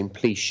out saying,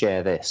 please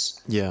share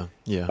this. Yeah.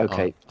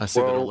 Okay. I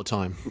see that all the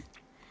time.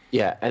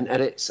 Yeah, and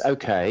it's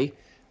okay.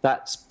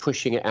 That's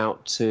pushing it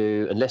out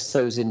to, unless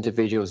those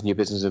individuals in your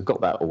business have got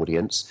that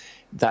audience,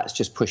 that's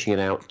just pushing it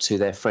out to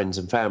their friends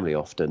and family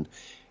often.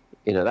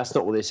 That's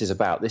not what this is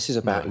about. This is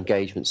about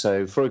engagement.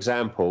 So, for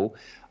example,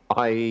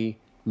 I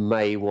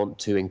may want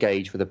to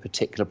engage with a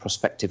particular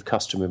prospective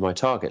customer in my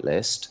target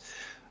list.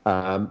 They're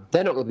not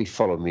going to be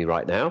following me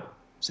right now.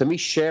 So me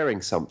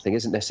sharing something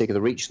isn't necessarily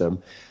going to reach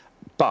them.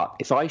 But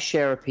if I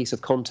share a piece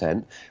of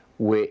content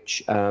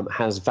which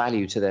has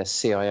value to their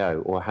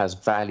CIO or has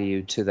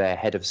value to their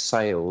head of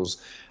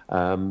sales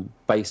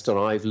based on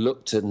I've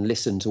looked and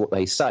listened to what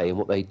they say and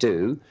what they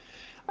do,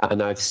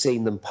 and I've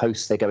seen them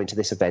post they're going to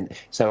this event.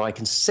 So I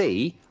can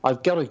see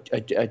I've got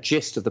a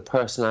gist of the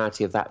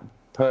personality of that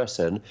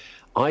person.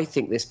 I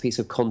think this piece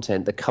of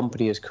content the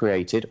company has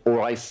created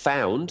or I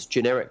found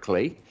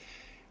generically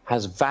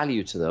has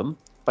value to them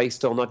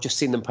based on I've just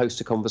seen them post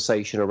a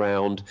conversation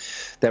around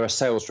they're a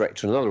sales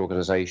director in another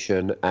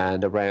organization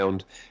and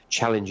around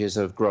challenges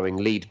of growing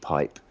lead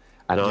pipe.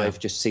 And I've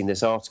just seen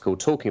this article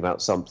talking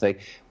about something.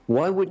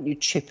 Why wouldn't you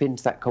chip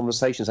into that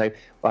conversation and say,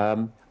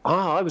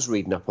 I was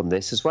reading up on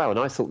this as well and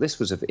I thought this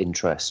was of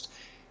interest.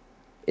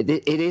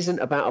 It isn't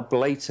about a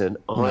blatant,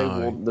 I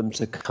want them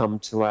to come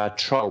to our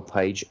trial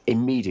page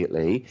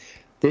immediately.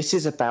 This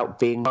is about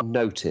being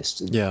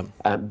noticed. Yeah.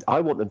 I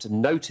want them to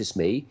notice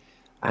me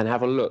and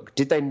have a look.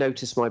 Did they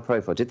notice my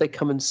profile? Did they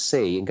come and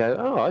see and go,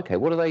 oh, okay,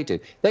 what do they do?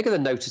 They're going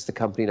to notice the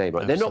company name,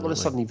 right? They're not going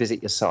to suddenly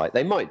visit your site.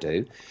 They might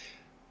do.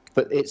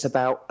 But it's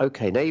about,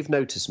 okay, now you've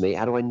noticed me.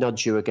 How do I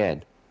nudge you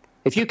again?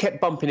 If you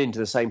kept bumping into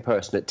the same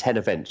person at 10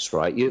 events,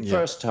 right?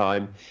 First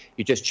time,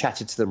 you just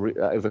chatted to them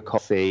over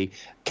coffee,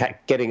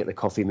 getting at the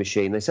coffee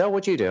machine. They say, oh,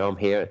 what do you do? I'm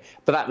here.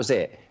 But that was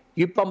it.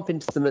 You bump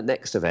into them at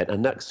next event,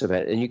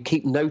 and you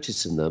keep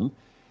noticing them.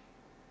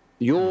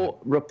 Your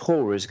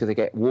rapport is going to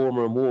get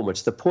warmer and warmer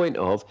to the point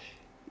of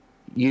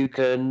you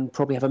can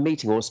probably have a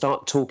meeting or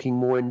start talking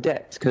more in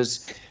depth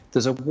because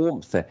there's a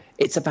warmth there.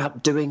 It's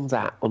about doing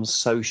that on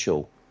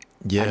social.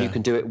 Yeah. And you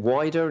can do it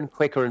wider and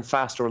quicker and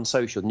faster on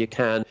social than you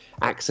can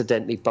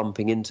accidentally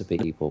bumping into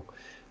people.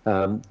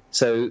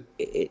 So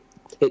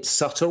it's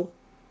subtle.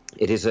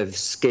 It is a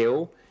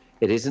skill.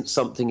 It isn't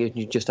something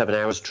you just have an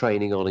hour's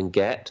training on and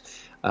get.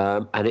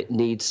 And it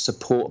needs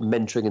support and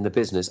mentoring in the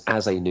business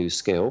as a new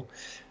skill.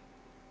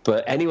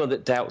 But anyone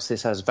that doubts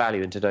this has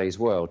value in today's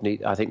world,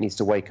 I think needs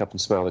to wake up and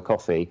smell the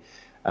coffee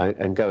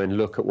and go and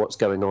look at what's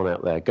going on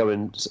out there. Go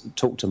and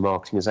talk to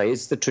marketing and say,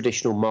 is the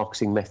traditional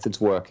marketing methods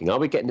working? Are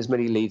we getting as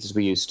many leads as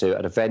we used to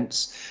at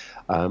events,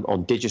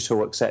 on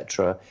digital,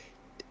 etc.?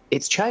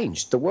 It's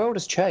changed. The world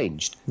has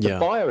changed. The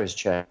buyer has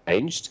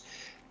changed.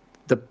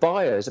 The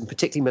buyers, and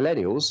particularly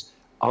millennials,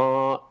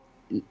 are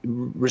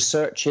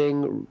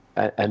researching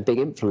and being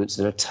influenced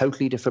in a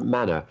totally different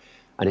manner.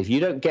 And if you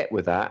don't get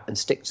with that and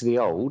stick to the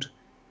old,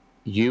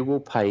 you will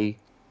pay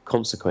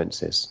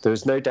consequences.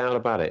 There's no doubt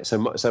about it. So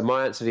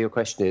my answer to your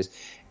question is,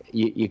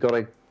 you got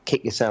to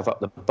kick yourself up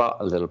the butt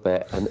a little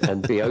bit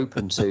and be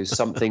open to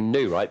something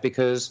new, right?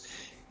 Because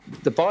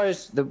the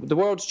buyers, the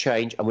world's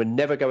changed, and we're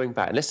never going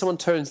back. Unless someone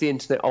turns the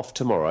internet off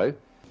tomorrow.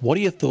 What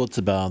are your thoughts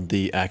about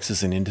the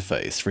access and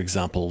interface? For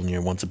example,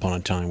 once upon a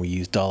time we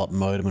used dial-up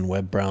modem and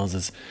web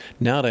browsers.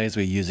 Nowadays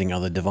we're using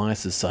other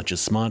devices such as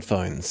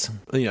smartphones.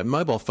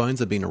 Mobile phones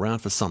have been around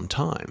for some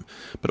time,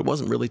 but it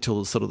wasn't really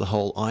till sort of the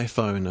whole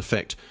iPhone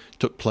effect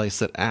took place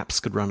that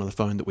apps could run on the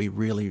phone that we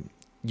really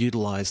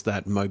utilized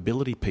that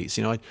mobility piece.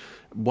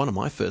 One of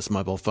my first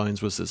mobile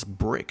phones was this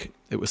brick.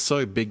 It was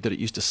so big that it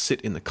used to sit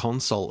in the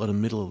console in the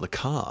middle of the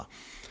car.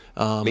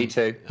 Me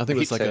too. I think it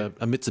was like a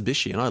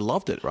Mitsubishi, and I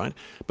loved it, right?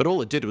 But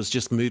all it did was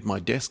just move my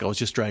desk. I was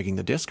just dragging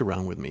the desk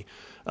around with me.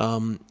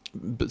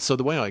 But so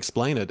the way I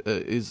explain it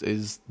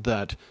is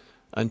that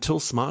until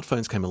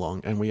smartphones came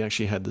along and we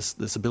actually had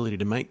this ability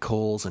to make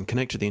calls and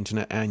connect to the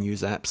internet and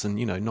use apps and,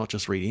 not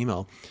just read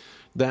email,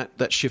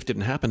 that shift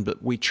didn't happen.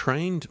 But we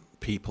trained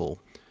people,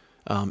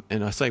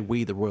 and I say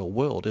we, the real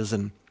world, as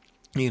in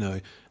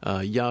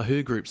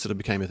Yahoo groups sort of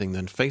became a thing,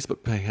 then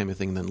Facebook became a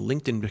thing, then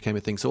LinkedIn became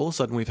a thing. So all of a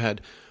sudden we've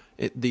had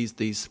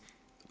these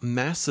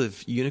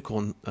massive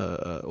unicorn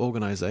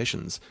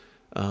organizations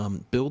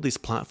build these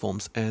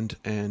platforms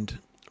and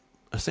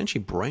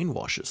essentially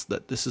brainwash us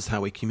that this is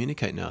how we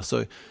communicate now.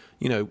 So,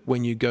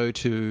 when you go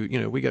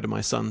to, we go to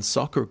my son's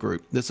soccer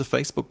group, there's a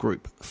Facebook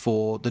group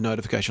for the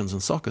notifications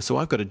on soccer. So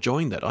I've got to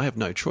join that. I have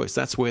no choice.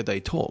 That's where they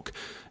talk.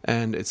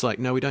 And it's like,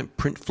 no, we don't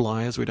print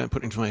flyers. We don't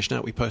put information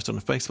out. We post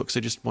on Facebook. So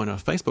just join our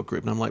Facebook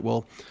group. And I'm like,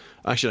 well,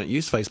 I actually don't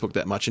use Facebook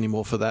that much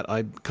anymore for that.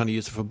 I kind of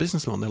use it for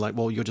business model. And they're like,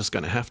 well, you're just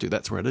going to have to.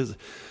 That's where it is.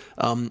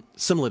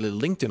 Similarly,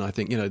 LinkedIn, I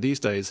think, these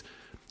days,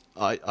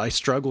 I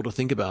struggle to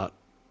think about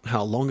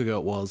how long ago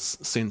it was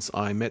since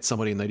I met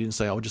somebody and they didn't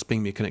say, oh, just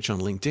ping me a connection on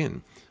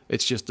LinkedIn.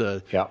 It's just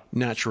a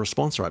natural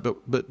response, right?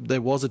 But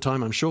there was a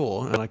time, I'm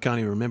sure, and I can't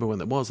even remember when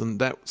that was, and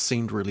that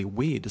seemed really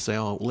weird to say,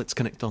 oh, let's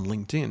connect on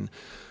LinkedIn.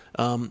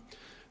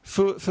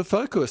 For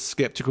folk who are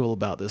skeptical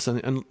about this,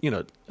 and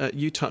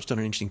you touched on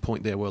an interesting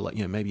point there where,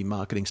 maybe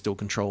marketing still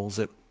controls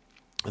it,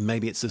 and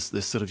maybe it's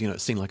this sort of,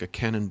 it seemed like a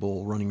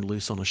cannonball running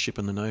loose on a ship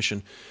in the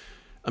ocean.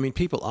 I mean,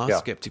 people are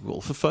skeptical.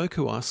 For folk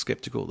who are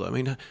skeptical, though, I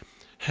mean,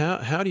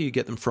 how do you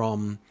get them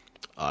from,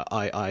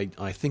 I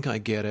think I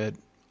get it,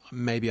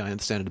 maybe I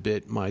understand it a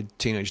bit, my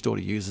teenage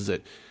daughter uses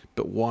it,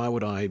 but why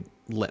would I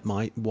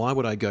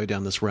go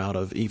down this route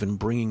of even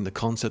bringing the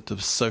concept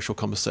of social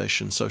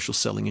conversation, social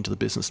selling into the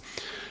business?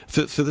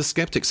 For the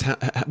skeptics,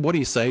 what do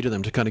you say to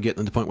them to kind of get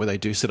them to the point where they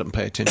do sit up and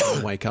pay attention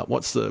and wake up?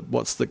 What's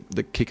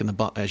the kick in the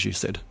butt, as you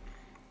said?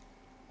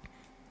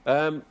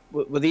 Well,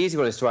 the easy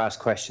one is to ask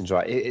questions,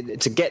 right?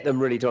 To get them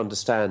really to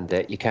understand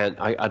it, you can't.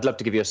 I'd love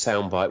to give you a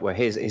soundbite where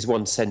here's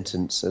one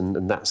sentence,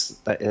 and there's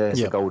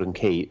the golden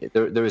key.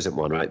 There isn't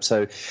one, right?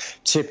 So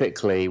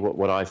typically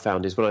what I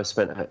found is when I've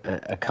spent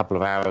a couple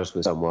of hours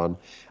with someone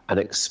and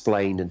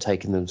explained and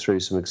taken them through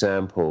some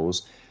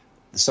examples,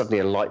 suddenly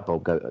a light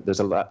bulb goes.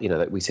 There's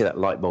we see that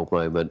light bulb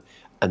moment,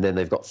 and then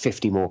they've got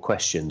 50 more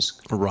questions,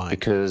 right?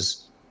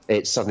 Because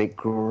it's suddenly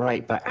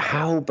great, but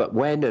how, but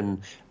when, and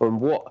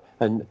what,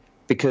 and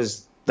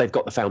because they've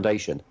got the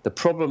foundation. The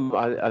problem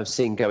I've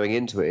seen going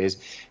into it is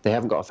they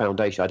haven't got a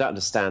foundation. I don't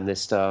understand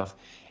this stuff.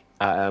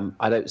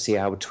 I don't see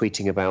how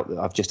tweeting about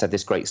I've just had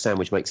this great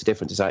sandwich makes a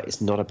difference. It's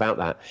not about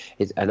that.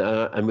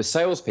 And with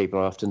salespeople,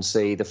 I often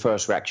see the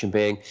first reaction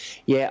being,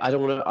 "Yeah, I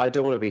don't want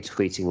to be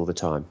tweeting all the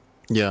time."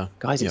 Yeah,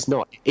 guys, it's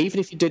not. Even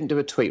if you didn't do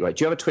a tweet, right?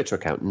 Do you have a Twitter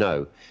account?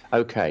 No.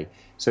 Okay.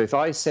 So if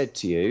I said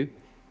to you,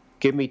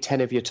 "Give me 10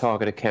 of your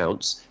target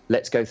accounts.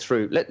 Let's go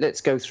through.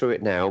 Let's go through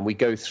it now," and we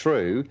go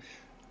through.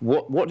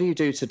 What do you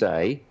do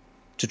today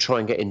to try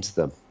and get into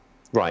them?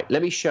 Right,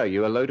 let me show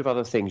you a load of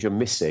other things you're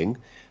missing,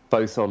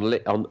 both on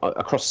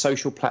across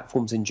social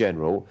platforms in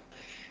general,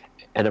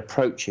 and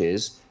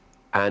approaches,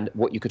 and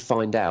what you could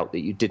find out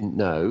that you didn't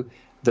know,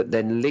 that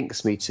then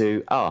links me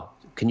to,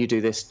 can you do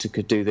this,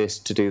 could do this,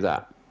 to do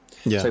that?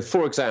 Yeah. So,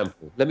 for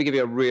example, let me give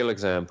you a real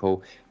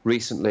example.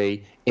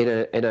 Recently,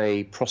 in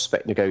a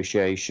prospect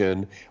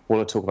negotiation,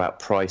 want to talk about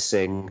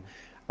pricing,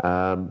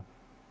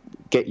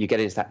 get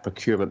into that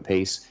procurement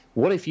piece.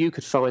 What if you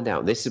could find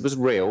out, and this was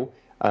real,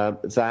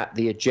 that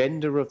the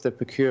agenda of the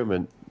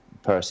procurement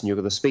person you're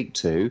going to speak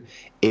to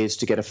is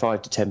to get a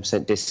 5 to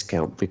 10%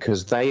 discount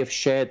because they have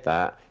shared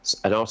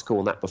an article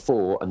on that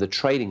before and the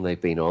training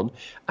they've been on,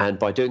 and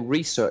by doing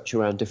research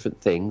around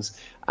different things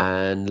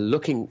and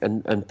looking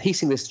and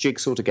piecing this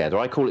jigsaw together,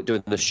 I call it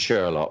doing the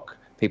Sherlock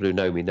People who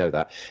know me know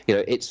that.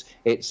 It's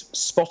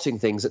spotting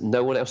things that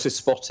no one else is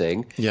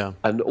spotting. Yeah.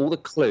 And all the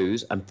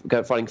clues, and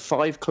finding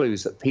 5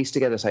 clues that piece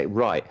together, say,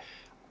 right,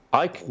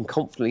 I can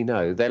confidently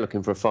know they're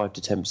looking for a 5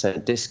 to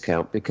 10%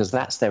 discount because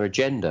that's their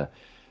agenda.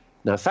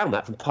 Now, I found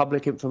that from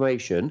public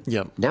information.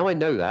 Yeah. Now I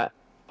know that.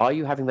 Are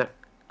you having that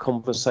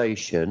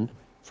conversation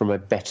from a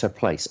better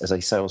place as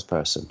a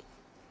salesperson?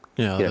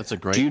 Yeah, that's a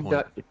great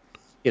point.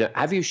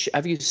 Have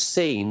you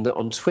seen that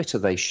on Twitter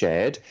they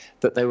shared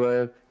that they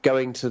were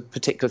going to a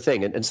particular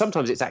thing, and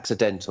sometimes it's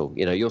accidental.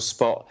 You'll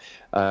spot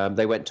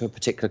they went to a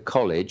particular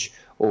college,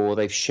 or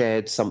they've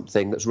shared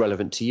something that's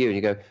relevant to you, and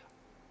you go,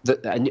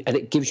 and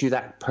it gives you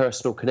that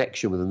personal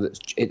connection with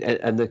them.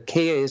 And the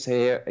key is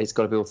here, it's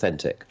got to be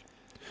authentic.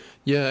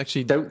 Yeah,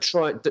 actually, don't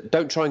try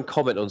and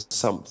comment on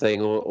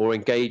something or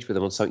engage with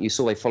them on something. You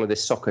saw they follow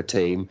this soccer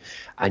team,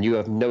 and you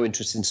have no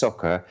interest in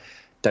soccer.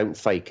 Don't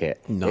fake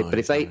it. No, but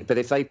if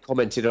they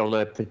commented on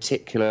a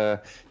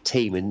particular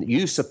team and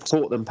you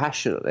support them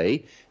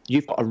passionately,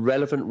 you've got a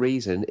relevant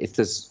reason if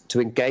there's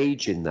to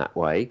engage in that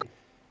way,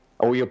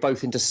 or you're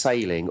both into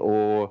sailing,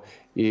 or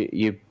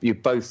you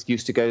both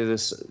used to go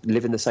to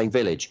live in the same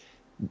village.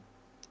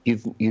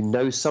 You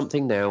know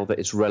something now that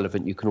is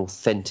relevant. You can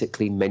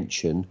authentically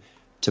mention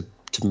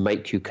to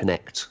make you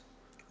connect.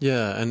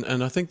 Yeah,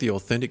 and I think the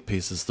authentic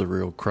piece is the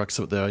real crux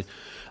of it there.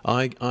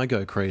 I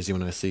go crazy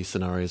when I see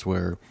scenarios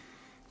where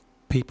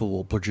people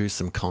will produce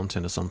some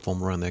content of some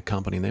form around their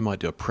company, and they might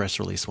do a press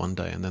release one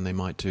day, and then they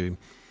might do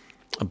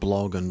a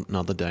blog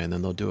another day, and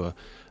then they'll do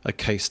a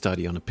case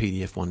study on a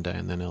PDF one day,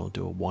 and then they'll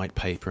do a white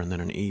paper, and then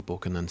an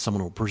ebook, and then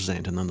someone will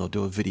present, and then they'll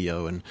do a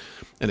video, and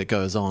it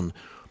goes on.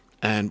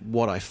 And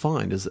what I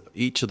find is that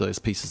each of those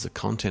pieces of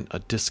content are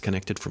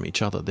disconnected from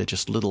each other. They're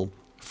just little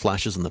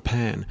flashes in the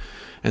pan.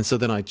 And so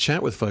then I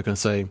chat with folk and I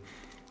say,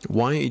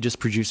 why aren't you just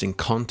producing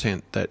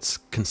content that's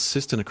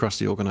consistent across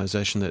the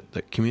organization,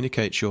 that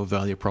communicates your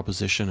value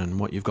proposition and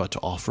what you've got to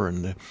offer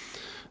and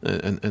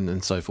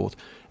so forth,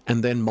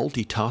 and then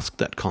multitask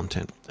that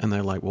content? And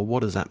they're like, well,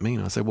 what does that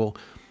mean? I say, well,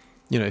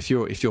 if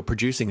you're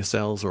producing a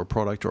sales or a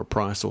product or a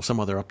price or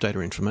some other update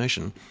or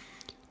information,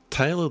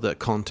 tailor that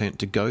content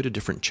to go to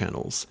different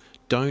channels.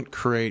 Don't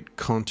create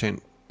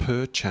content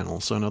per channel.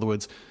 So in other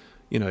words,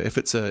 if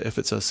it's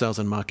a sales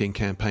and marketing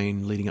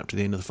campaign leading up to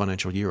the end of the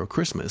financial year or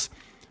Christmas,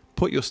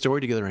 put your story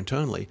together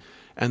internally,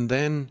 and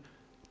then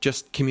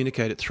just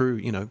communicate it through,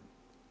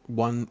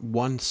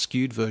 one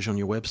skewed version on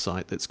your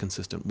website that's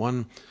consistent,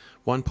 one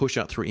push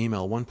out through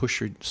email, one push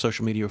through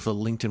social media for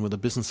LinkedIn with a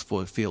business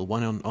field,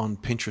 one on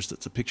Pinterest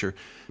that's a picture,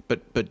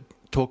 but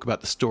talk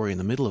about the story in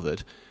the middle of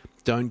it.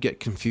 Don't get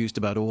confused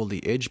about all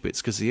the edge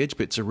bits, because the edge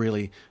bits are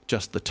really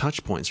just the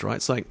touch points, right?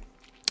 It's like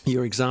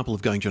your example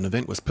of going to an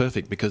event was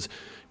perfect, because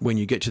when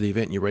you get to the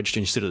event and you register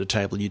and you sit at a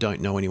table, you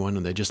don't know anyone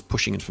and they're just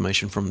pushing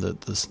information from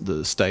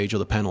the stage or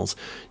the panels.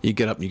 You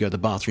get up and you go to the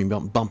bathroom,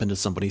 bump into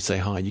somebody, say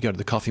hi. You go to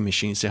the coffee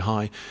machine, say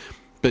hi.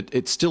 But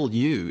it's still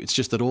you. It's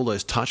just that all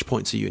those touch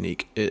points are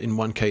unique. In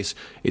one case,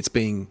 it's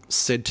being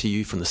said to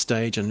you from the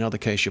stage. In another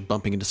case, you're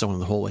bumping into someone in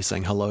the hallway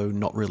saying hello,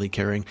 not really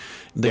caring.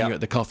 Then you're at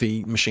the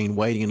coffee machine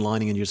waiting and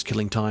lining, and you're just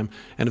killing time.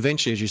 And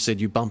eventually, as you said,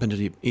 you bump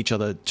into each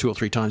other 2 or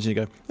 3 times and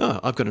you go, oh,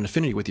 I've got an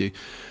affinity with you.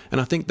 And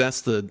I think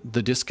that's the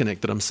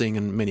disconnect that I'm seeing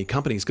in many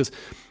companies, because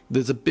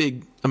there's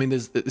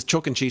there's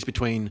chalk and cheese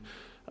between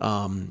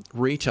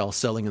retail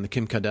selling and the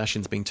Kim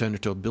Kardashians being turned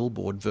into a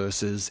billboard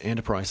versus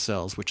enterprise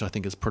sales, which I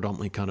think is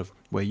predominantly kind of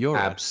where you're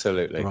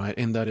Absolutely. at. Right.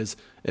 And that is,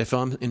 if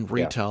I'm in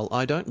retail,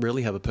 I don't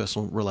really have a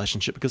personal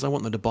relationship, because I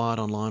want them to buy it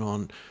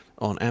online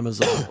on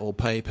Amazon or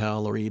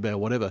PayPal or eBay or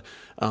whatever,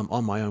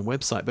 on my own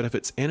website. But if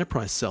it's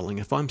enterprise selling,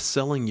 if I'm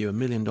selling you $1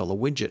 million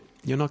widget,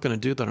 you're not going to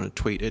do that on a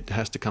tweet. It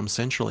has to come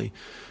centrally.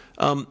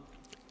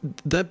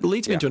 That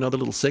leads me to another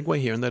little segue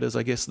here, and that is,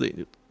 I guess,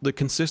 the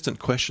consistent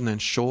question then,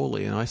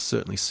 surely, and I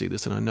certainly see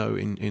this, and I know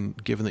in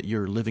given that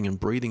you're living and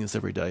breathing this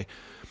every day,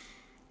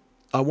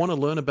 I want to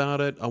learn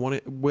about it.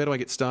 Where do I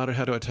get started?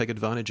 How do I take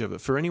advantage of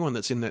it? For anyone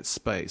that's in that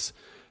space,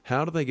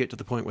 how do they get to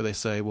the point where they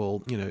say,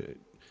 well,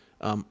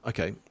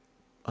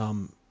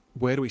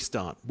 where do we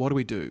start? What do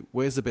we do?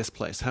 Where's the best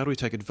place? How do we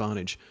take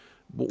advantage?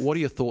 What are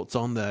your thoughts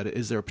on that?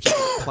 Is there a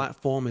particular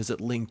platform? Is it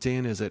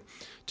LinkedIn?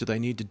 Do they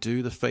need to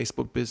do the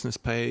Facebook business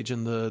page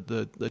and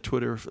the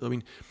Twitter? I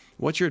mean,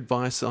 what's your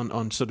advice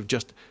on sort of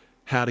just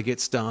how to get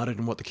started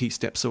and what the key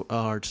steps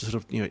are to sort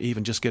of,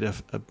 even just get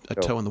a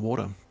toe in the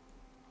water?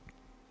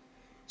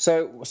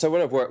 So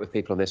when I've worked with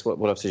people on this,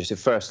 what I've suggested,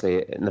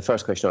 firstly, and the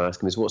first question I ask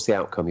them is, what's the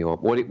outcome you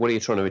want? What are you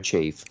trying to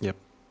achieve? Yep.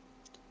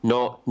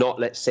 Not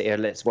let's sit here,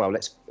 let's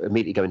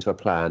immediately go into a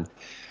plan.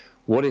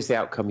 What is the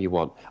outcome you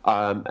want?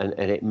 And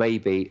it may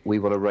be we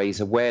want to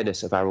raise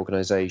awareness of our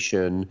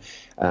organisation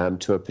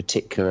to a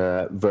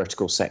particular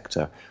vertical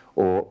sector,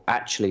 or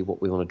actually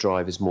what we want to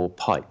drive is more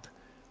pipe.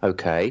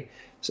 Okay,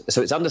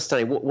 so it's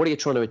understanding what are you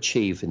trying to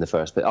achieve in the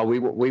first bit.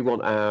 We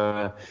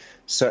want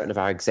certain of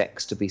our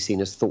execs to be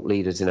seen as thought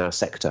leaders in our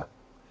sector.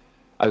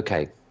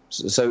 Okay,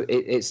 so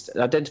it's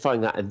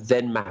identifying that and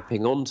then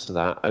mapping onto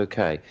that.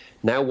 Okay,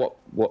 now what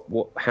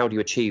how do you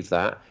achieve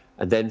that?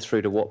 And then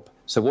through to what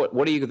So what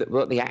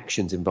are the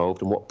actions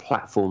involved, and what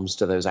platforms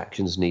do those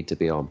actions need to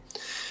be on?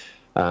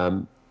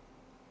 A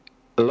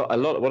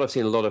lot. What I've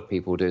seen a lot of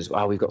people do is,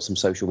 we've got some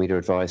social media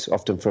advice,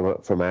 often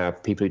from our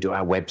people who do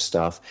our web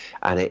stuff,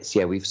 and it's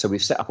we've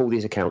set up all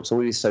these accounts, all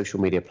these social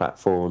media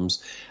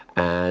platforms,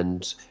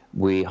 and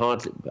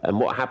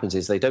what happens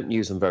is they don't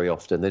use them very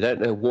often. They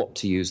don't know what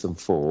to use them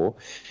for.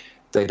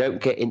 They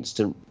don't get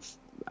instant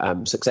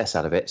success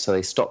out of it, so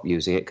they stop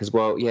using it because,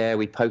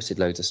 we posted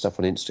loads of stuff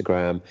on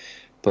Instagram,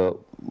 but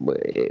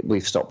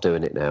we've stopped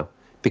doing it now.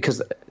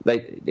 Because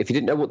if you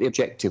didn't know what the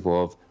objective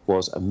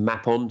was and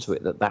map onto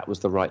it that was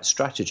the right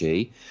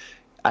strategy,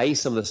 A,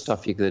 some of the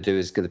stuff you're going to do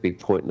is going to be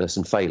pointless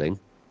and failing,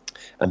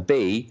 and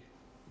B,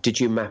 did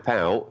you map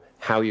out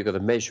how you're going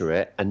to measure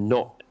it and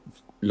not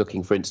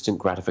looking for instant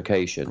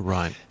gratification?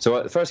 Right.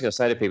 So the first thing I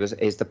say to people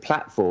is the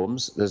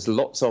platforms, there's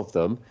lots of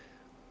them.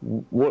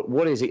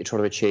 What is it you're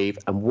trying to achieve,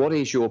 and what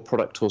is your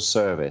product or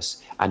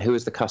service, and who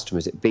is the customer?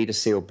 Is it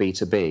B2C or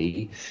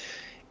B2B?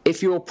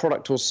 If your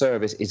product or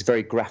service is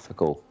very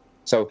graphical,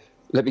 so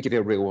let me give you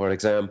a real world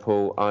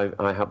example.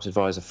 I helped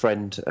advise a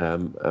friend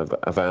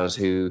of ours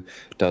who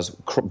does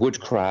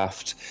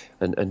woodcraft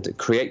and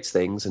creates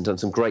things, and done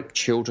some great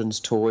children's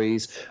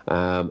toys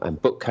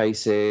and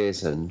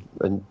bookcases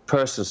and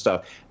personal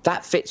stuff.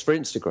 That fits for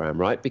Instagram,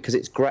 right? Because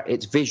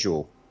it's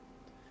visual.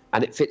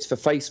 And it fits for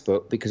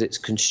Facebook because it's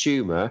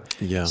consumer.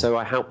 Yeah. So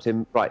I helped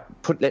him,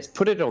 let's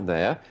put it on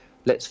there.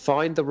 Let's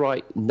find the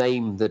right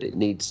name that it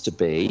needs to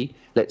be.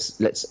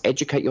 Let's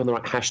educate you on the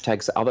right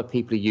hashtags that other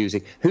people are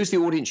using. Who's the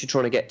audience you're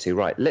trying to get to?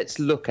 Right. Let's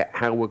look at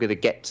how we're going to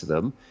get to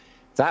them.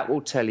 That will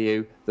tell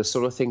you the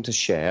sort of thing to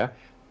share,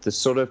 the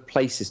sort of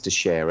places to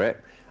share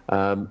it,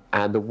 and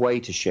the way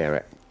to share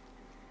it.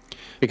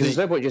 Because there's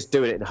no point just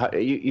doing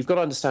it. You've got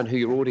to understand who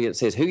your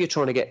audience is, who you're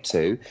trying to get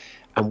to,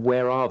 and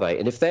where are they?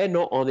 And if they're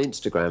not on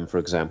Instagram, for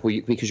example,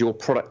 because your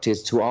product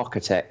is to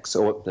architects,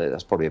 or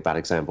that's probably a bad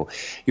example,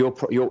 your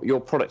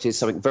product is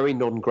something very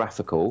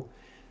non-graphical,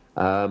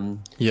 and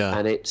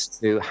it's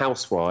to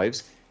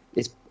housewives,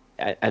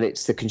 and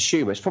it's the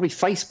consumer. It's probably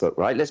Facebook,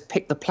 right? Let's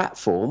pick the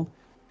platform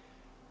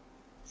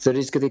that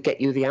is going to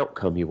get you the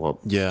outcome you want.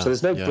 Yeah. So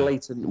there's no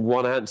blatant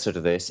one answer to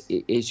this.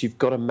 It is you've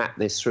got to map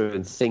this through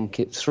and think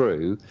it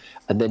through,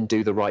 and then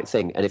do the right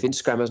thing. And if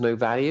Instagram has no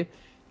value,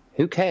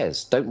 who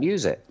cares? Don't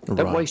use it.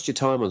 Don't waste your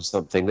time on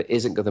something that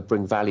isn't going to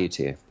bring value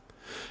to you.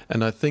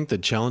 And I think the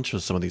challenge for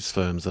some of these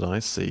firms that I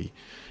see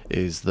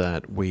is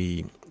that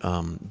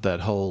that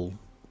whole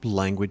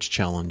language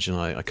challenge, and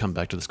I come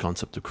back to this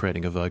concept of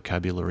creating a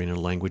vocabulary and a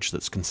language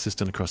that's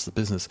consistent across the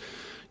business.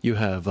 You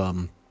have,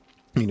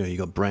 you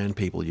got brand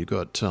people, you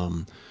got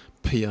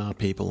PR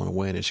people and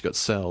awareness, you got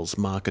sales,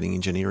 marketing,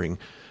 engineering.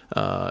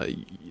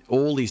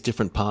 All these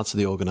different parts of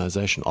the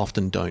organization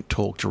often don't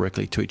talk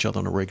directly to each other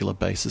on a regular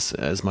basis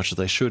as much as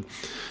they should.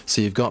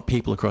 So you've got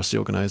people across the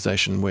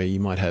organization where you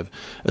might have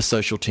a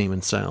social team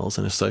in sales,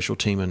 and a social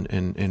team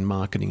in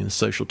marketing, and a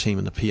social team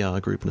in the PR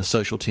group, and a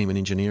social team in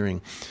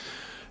engineering.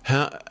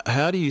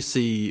 How do you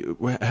see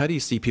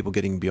people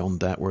getting beyond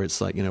that, where it's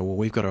like,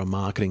 we've got our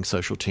marketing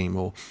social team,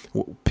 or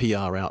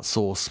PR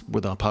outsource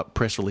with our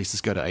press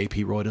releases go to AP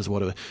Reuters,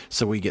 whatever,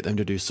 so we get them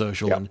to do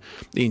social, and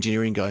the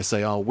engineering guys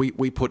say,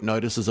 we put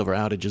notices of our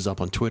outages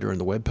up on Twitter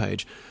and the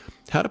webpage.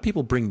 How do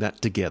people bring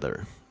that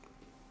together?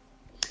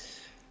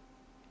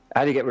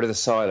 How do you get rid of the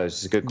silos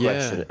is a good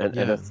question,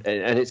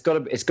 and it's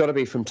got to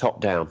be from top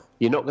down.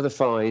 You're not going to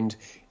find.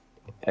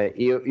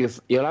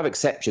 You'll have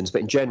exceptions,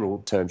 but in general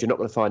terms, you're not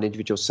going to find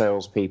individual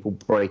salespeople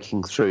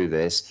breaking through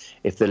this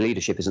if the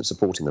leadership isn't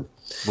supporting them.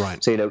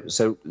 Right.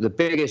 So the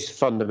biggest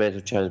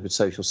fundamental challenge with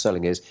social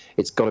selling is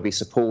it's got to be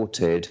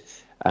supported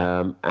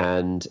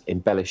and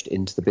embellished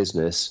into the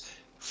business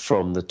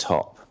from the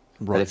top.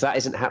 Right. And if that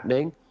isn't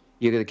happening,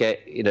 you're going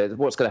to get,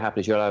 what's going to happen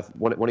is you'll have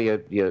one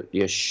of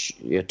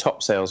your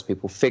top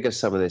salespeople figure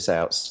some of this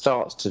out,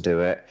 starts to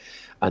do it,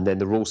 and then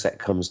the rule set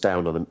comes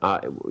down on them.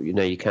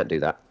 You can't do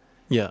that.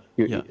 Yeah.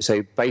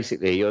 So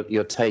basically,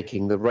 you're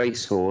taking the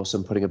racehorse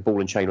and putting a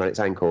ball and chain around its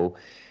ankle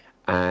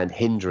and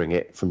hindering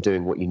it from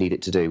doing what you need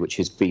it to do, which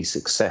is be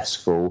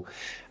successful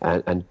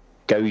and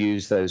go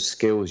use those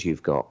skills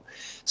you've got.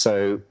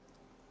 So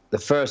the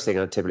first thing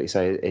I'd typically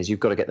say is you've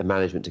got to get the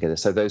management together.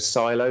 So those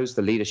silos,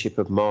 the leadership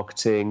of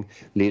marketing,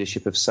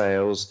 leadership of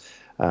sales,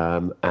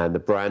 and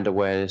the brand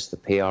awareness, the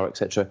PR,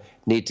 etc.,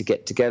 need to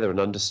get together and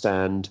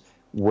understand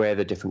where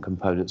the different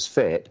components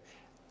fit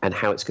and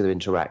how it's going to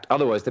interact.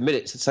 Otherwise, the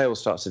minute sales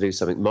starts to do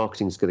something,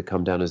 marketing is going to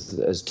come down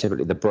as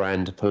typically the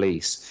brand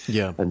police,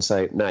 and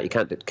say, no, you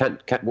can't do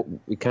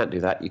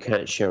that. You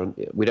can't share.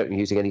 We don't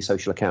using any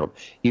social account.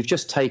 You've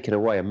just taken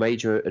away a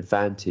major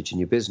advantage in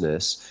your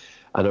business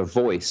and a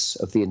voice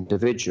of the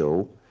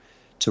individual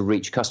to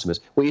reach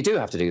customers. What you do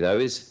have to do though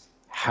is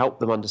help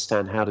them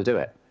understand how to do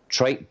it.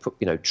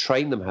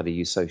 Train them how to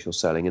use social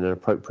selling in an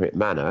appropriate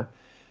manner.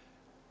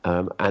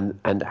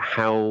 And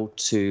how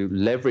to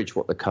leverage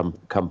what the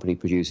company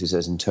produces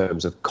as in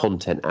terms of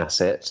content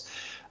assets,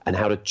 and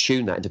how to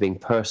tune that into being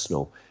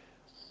personal.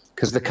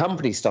 Because the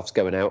company stuff's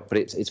going out, but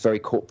it's very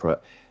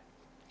corporate.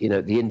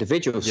 the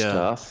individual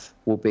stuff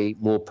will be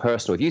more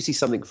personal. If you see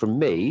something from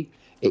me,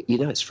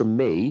 it's from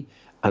me,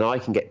 and I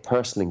can get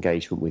personal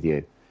engagement with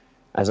you,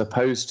 as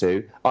opposed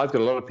to I've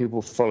got a lot of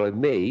people follow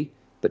me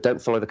but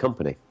don't follow the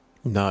company.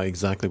 No,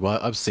 exactly. Well,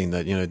 I've seen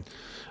that.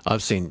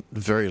 I've seen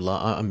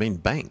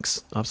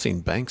banks. I've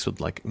seen banks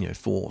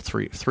with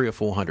three or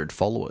 400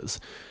 followers,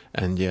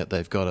 and yet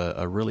they've got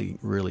a really,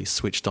 really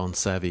switched on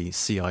savvy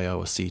CIO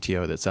or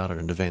CTO that's out at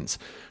events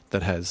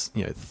that has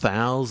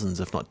thousands,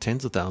 if not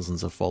tens of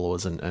thousands of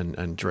followers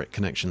and direct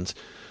connections.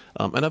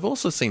 And I've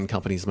also seen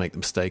companies make the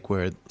mistake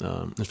where,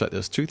 in fact,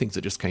 there's two things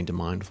that just came to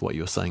mind with what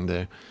you were saying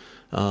there.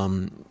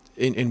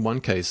 In one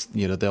case,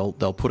 they'll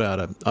put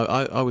out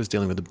I was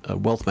dealing with a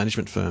wealth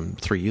management firm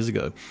 3 years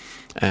ago,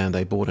 and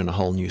they brought in a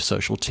whole new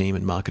social team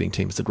and marketing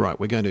team. Said, right,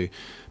 we're going to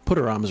put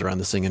our arms around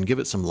this thing and give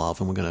it some love,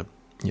 and we're going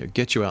to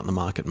get you out in the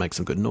market, make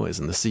some good noise.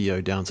 And the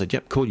CEO down said,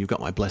 yep, cool, you've got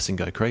my blessing,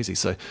 go crazy.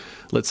 So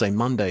let's say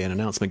Monday an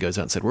announcement goes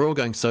out and said, we're all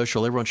going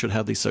social, everyone should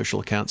have these social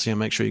accounts,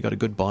 make sure you got a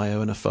good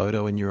bio and a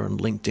photo, and you're on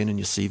LinkedIn and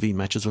your CV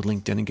matches with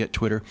LinkedIn, and get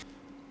Twitter.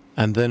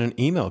 And then an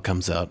email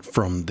comes out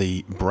from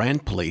the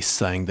brand police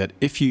saying that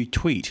if you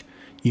tweet,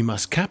 you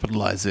must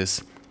capitalize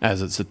this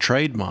as it's a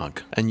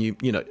trademark. And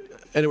and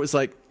it was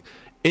like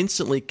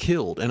instantly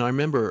killed. And I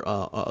remember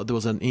there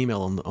was an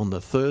email on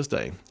the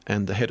Thursday,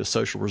 and the head of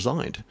social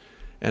resigned.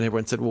 And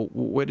everyone said, well,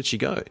 where did she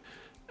go?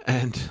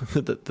 And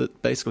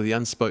basically the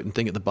unspoken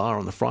thing at the bar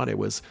on the Friday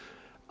was,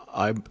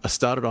 I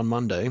started on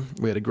Monday.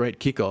 We had a great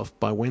kickoff.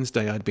 By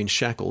Wednesday, I'd been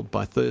shackled.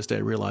 By Thursday, I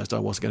realized I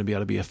wasn't going to be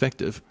able to be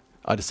effective.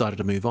 I decided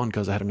to move on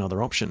because I had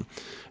another option.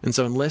 And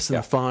so in less than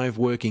 5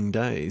 working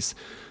days,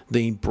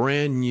 the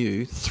brand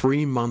new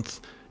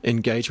 3-month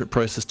engagement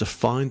process to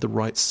find the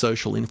right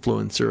social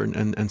influencer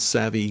and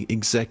savvy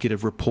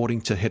executive reporting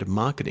to head of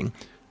marketing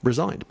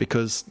resigned,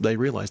 because they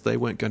realized they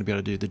weren't going to be able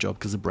to do the job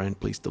because the brand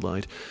police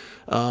delayed.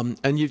 And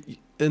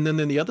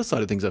then the other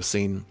side of things I've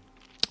seen,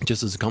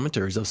 just as a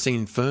commentary, is I've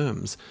seen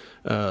firms,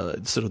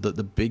 sort of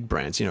the big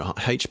brands,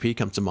 HP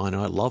comes to mind,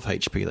 and I love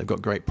HP. They've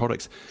got great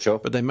products. Sure.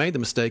 But they made the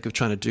mistake of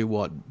trying to do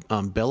what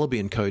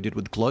Bellaby & Co. did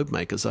with Globe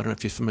Makers. I don't know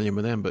if you're familiar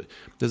with them, but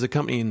there's a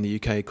company in the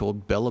UK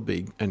called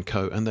Bellaby &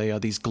 Co., and they are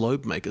these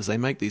globe makers. They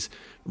make these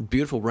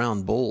beautiful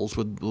round balls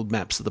with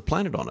maps of the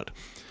planet on it.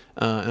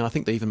 And I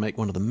think they even make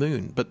one of the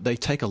moon. But they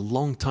take a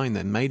long time.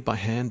 They're made by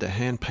hand. They're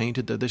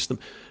hand-painted. They're just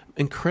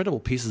incredible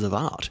pieces of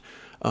art.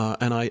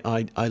 And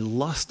I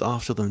lust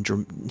after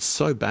them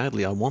so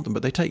badly. I want them,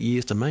 but they take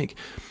years to make.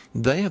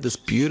 They have this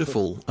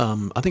beautiful,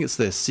 I think it's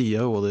their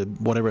CEO or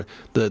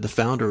the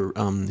founder,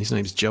 his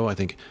name's Joe, I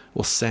think,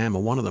 or Sam,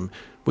 or one of them,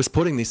 was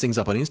putting these things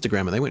up on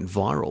Instagram, and they went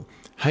viral.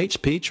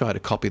 HP tried to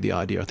copy the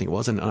idea, I think it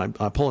was, and I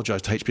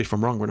apologize to HP if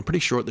I'm wrong, but I'm pretty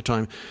sure at the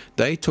time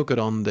they took it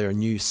on their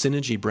new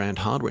Synergy brand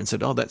hardware and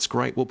said, oh, that's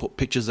great, we'll put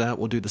pictures out,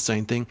 we'll do the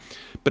same thing.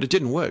 But it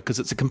didn't work because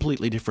it's a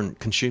completely different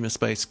consumer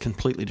space,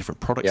 completely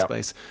different product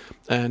space.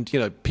 And,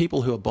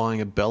 people who are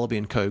buying a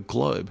Bellaby & Co.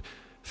 Globe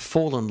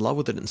fall in love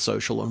with it in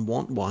social and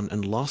want one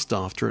and lust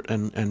after it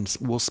and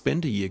will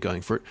spend a year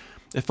going for it.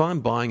 If I'm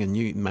buying a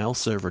new mail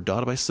server, or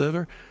database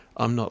server,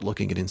 I'm not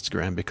looking at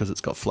Instagram because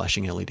it's got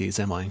flashing LEDs,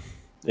 am I?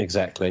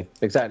 Exactly.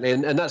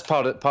 And that's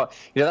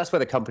that's where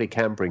the company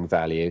can bring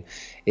value,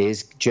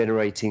 is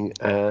generating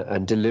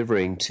and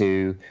delivering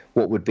to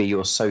what would be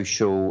your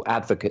social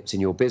advocates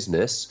in your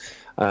business,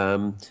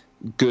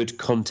 good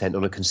content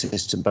on a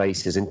consistent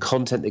basis, and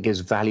content that gives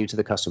value to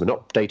the customer,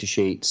 not data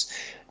sheets,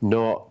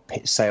 not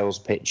sales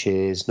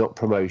pitches, not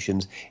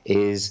promotions,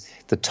 is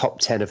the top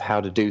 10 of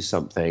how to do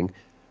something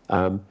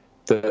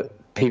that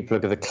people are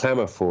going to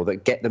clamour for,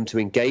 that get them to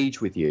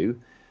engage with you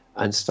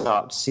and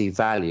start to see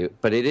value.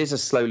 But it is a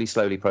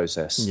slowly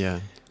process. Yeah.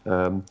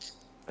 I'd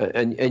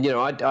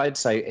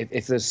say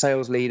if there's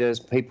sales leaders,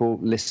 people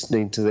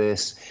listening to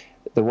this,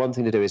 the one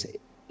thing to do is,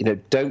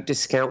 don't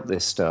discount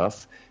this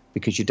stuff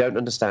because you don't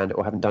understand it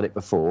or haven't done it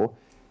before.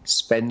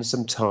 Spend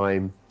some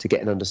time to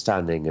get an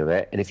understanding of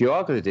it. And if you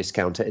are going to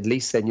discount it, at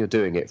least then you're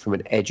doing it from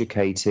an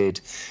educated,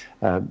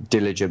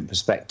 diligent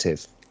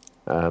perspective.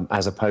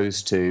 As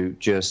opposed to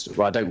just,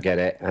 I don't get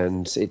it,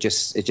 and it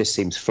just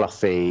seems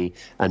fluffy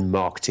and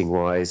marketing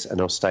wise,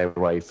 and I'll stay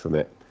away from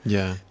it.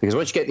 Yeah. Because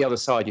once you get the other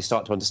side, you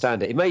start to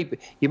understand it.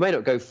 You may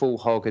not go full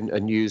hog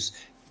and use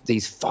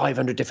these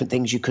 500 different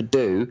things you could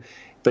do,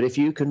 but if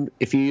you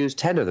use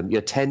 10 of them,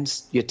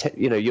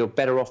 you're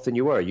better off than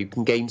you were. You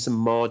can gain some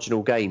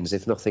marginal gains,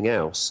 if nothing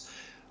else,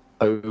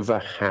 over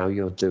how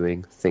you're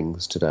doing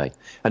things today.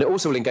 And it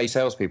also will engage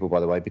salespeople, by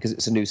the way, because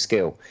it's a new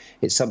skill.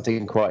 It's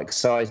something quite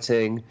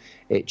exciting.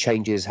 It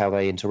changes how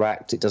they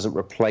interact. It doesn't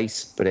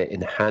replace, but it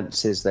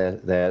enhances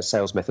their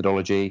sales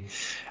methodology,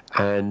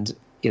 and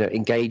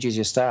engages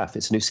your staff.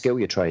 It's a new skill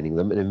you're training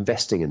them and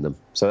investing in them.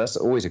 So that's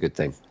always a good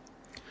thing.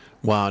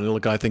 Wow,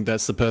 look, I think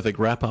that's the perfect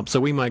wrap-up. So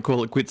we might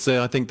call it quits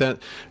there. I think that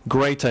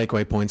great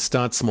takeaway point.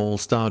 Start small,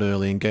 start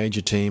early, engage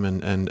your team,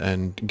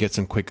 and get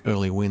some quick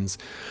early wins.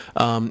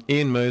 Ian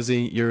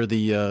Moyse, you're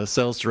the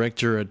sales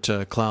director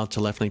at cloud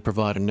telephony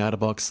provider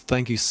Natterbox.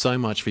 Thank you so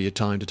much for your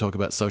time to talk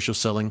about social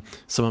selling.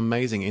 Some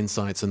amazing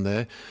insights in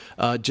there.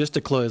 Just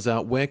to close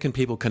out, where can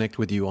people connect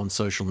with you on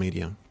social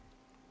media?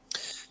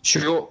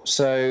 Sure.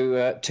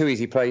 So 2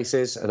 easy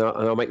places, and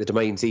I'll make the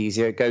domains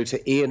easier. Go to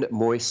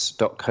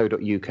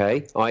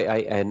ianmoyse.co.uk,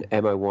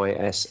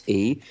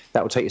 IANMOYSE.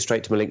 That will take you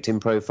straight to my LinkedIn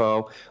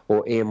profile,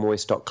 or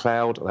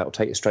ianmoyse.cloud. That will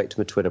take you straight to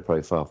my Twitter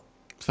profile.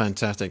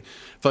 Fantastic.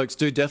 Folks,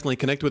 do definitely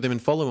connect with him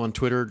and follow him on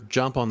Twitter.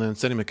 Jump on there and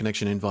send him a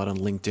connection invite on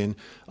LinkedIn.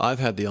 I've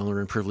had the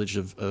honor and privilege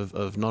of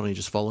not only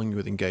just following you,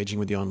 but engaging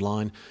with you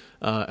online.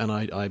 And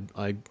I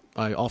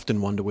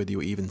often wonder whether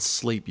you even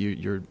sleep.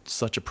 You're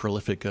such a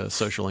prolific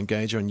social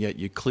engager, and yet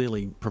you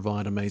clearly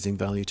provide amazing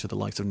value to the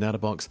likes of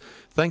Natterbox.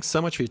 Thanks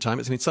so much for your time.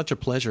 It's been such a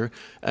pleasure.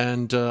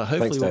 And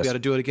hopefully we'll be able to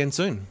do it again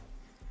soon.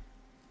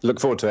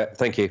 Look forward to it.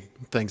 Thank you.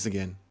 Thanks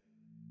again.